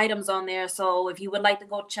new items on there, so if you would like to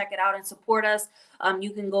go check it out and support us, you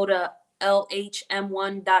can go to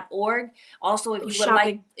lhm1.org. Also,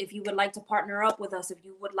 if you would like to partner up with us, if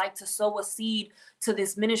you would like to sow a seed to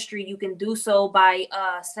this ministry, you can do so by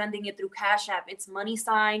sending it through Cash App. It's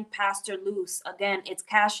 # Pastor Luz. Again, it's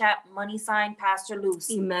Cash App # Pastor Luz.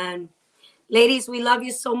 Amen. Ladies, we love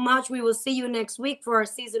you so much. We will see you next week for our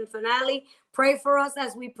season finale. Pray for us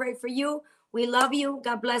as we pray for you. We love you.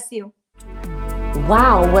 God bless you.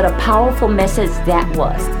 Wow, what a powerful message that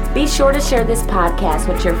was. Be sure to share this podcast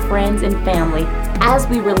with your friends and family as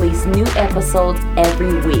we release new episodes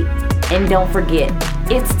every week. And don't forget,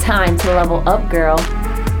 it's time to level up, girl.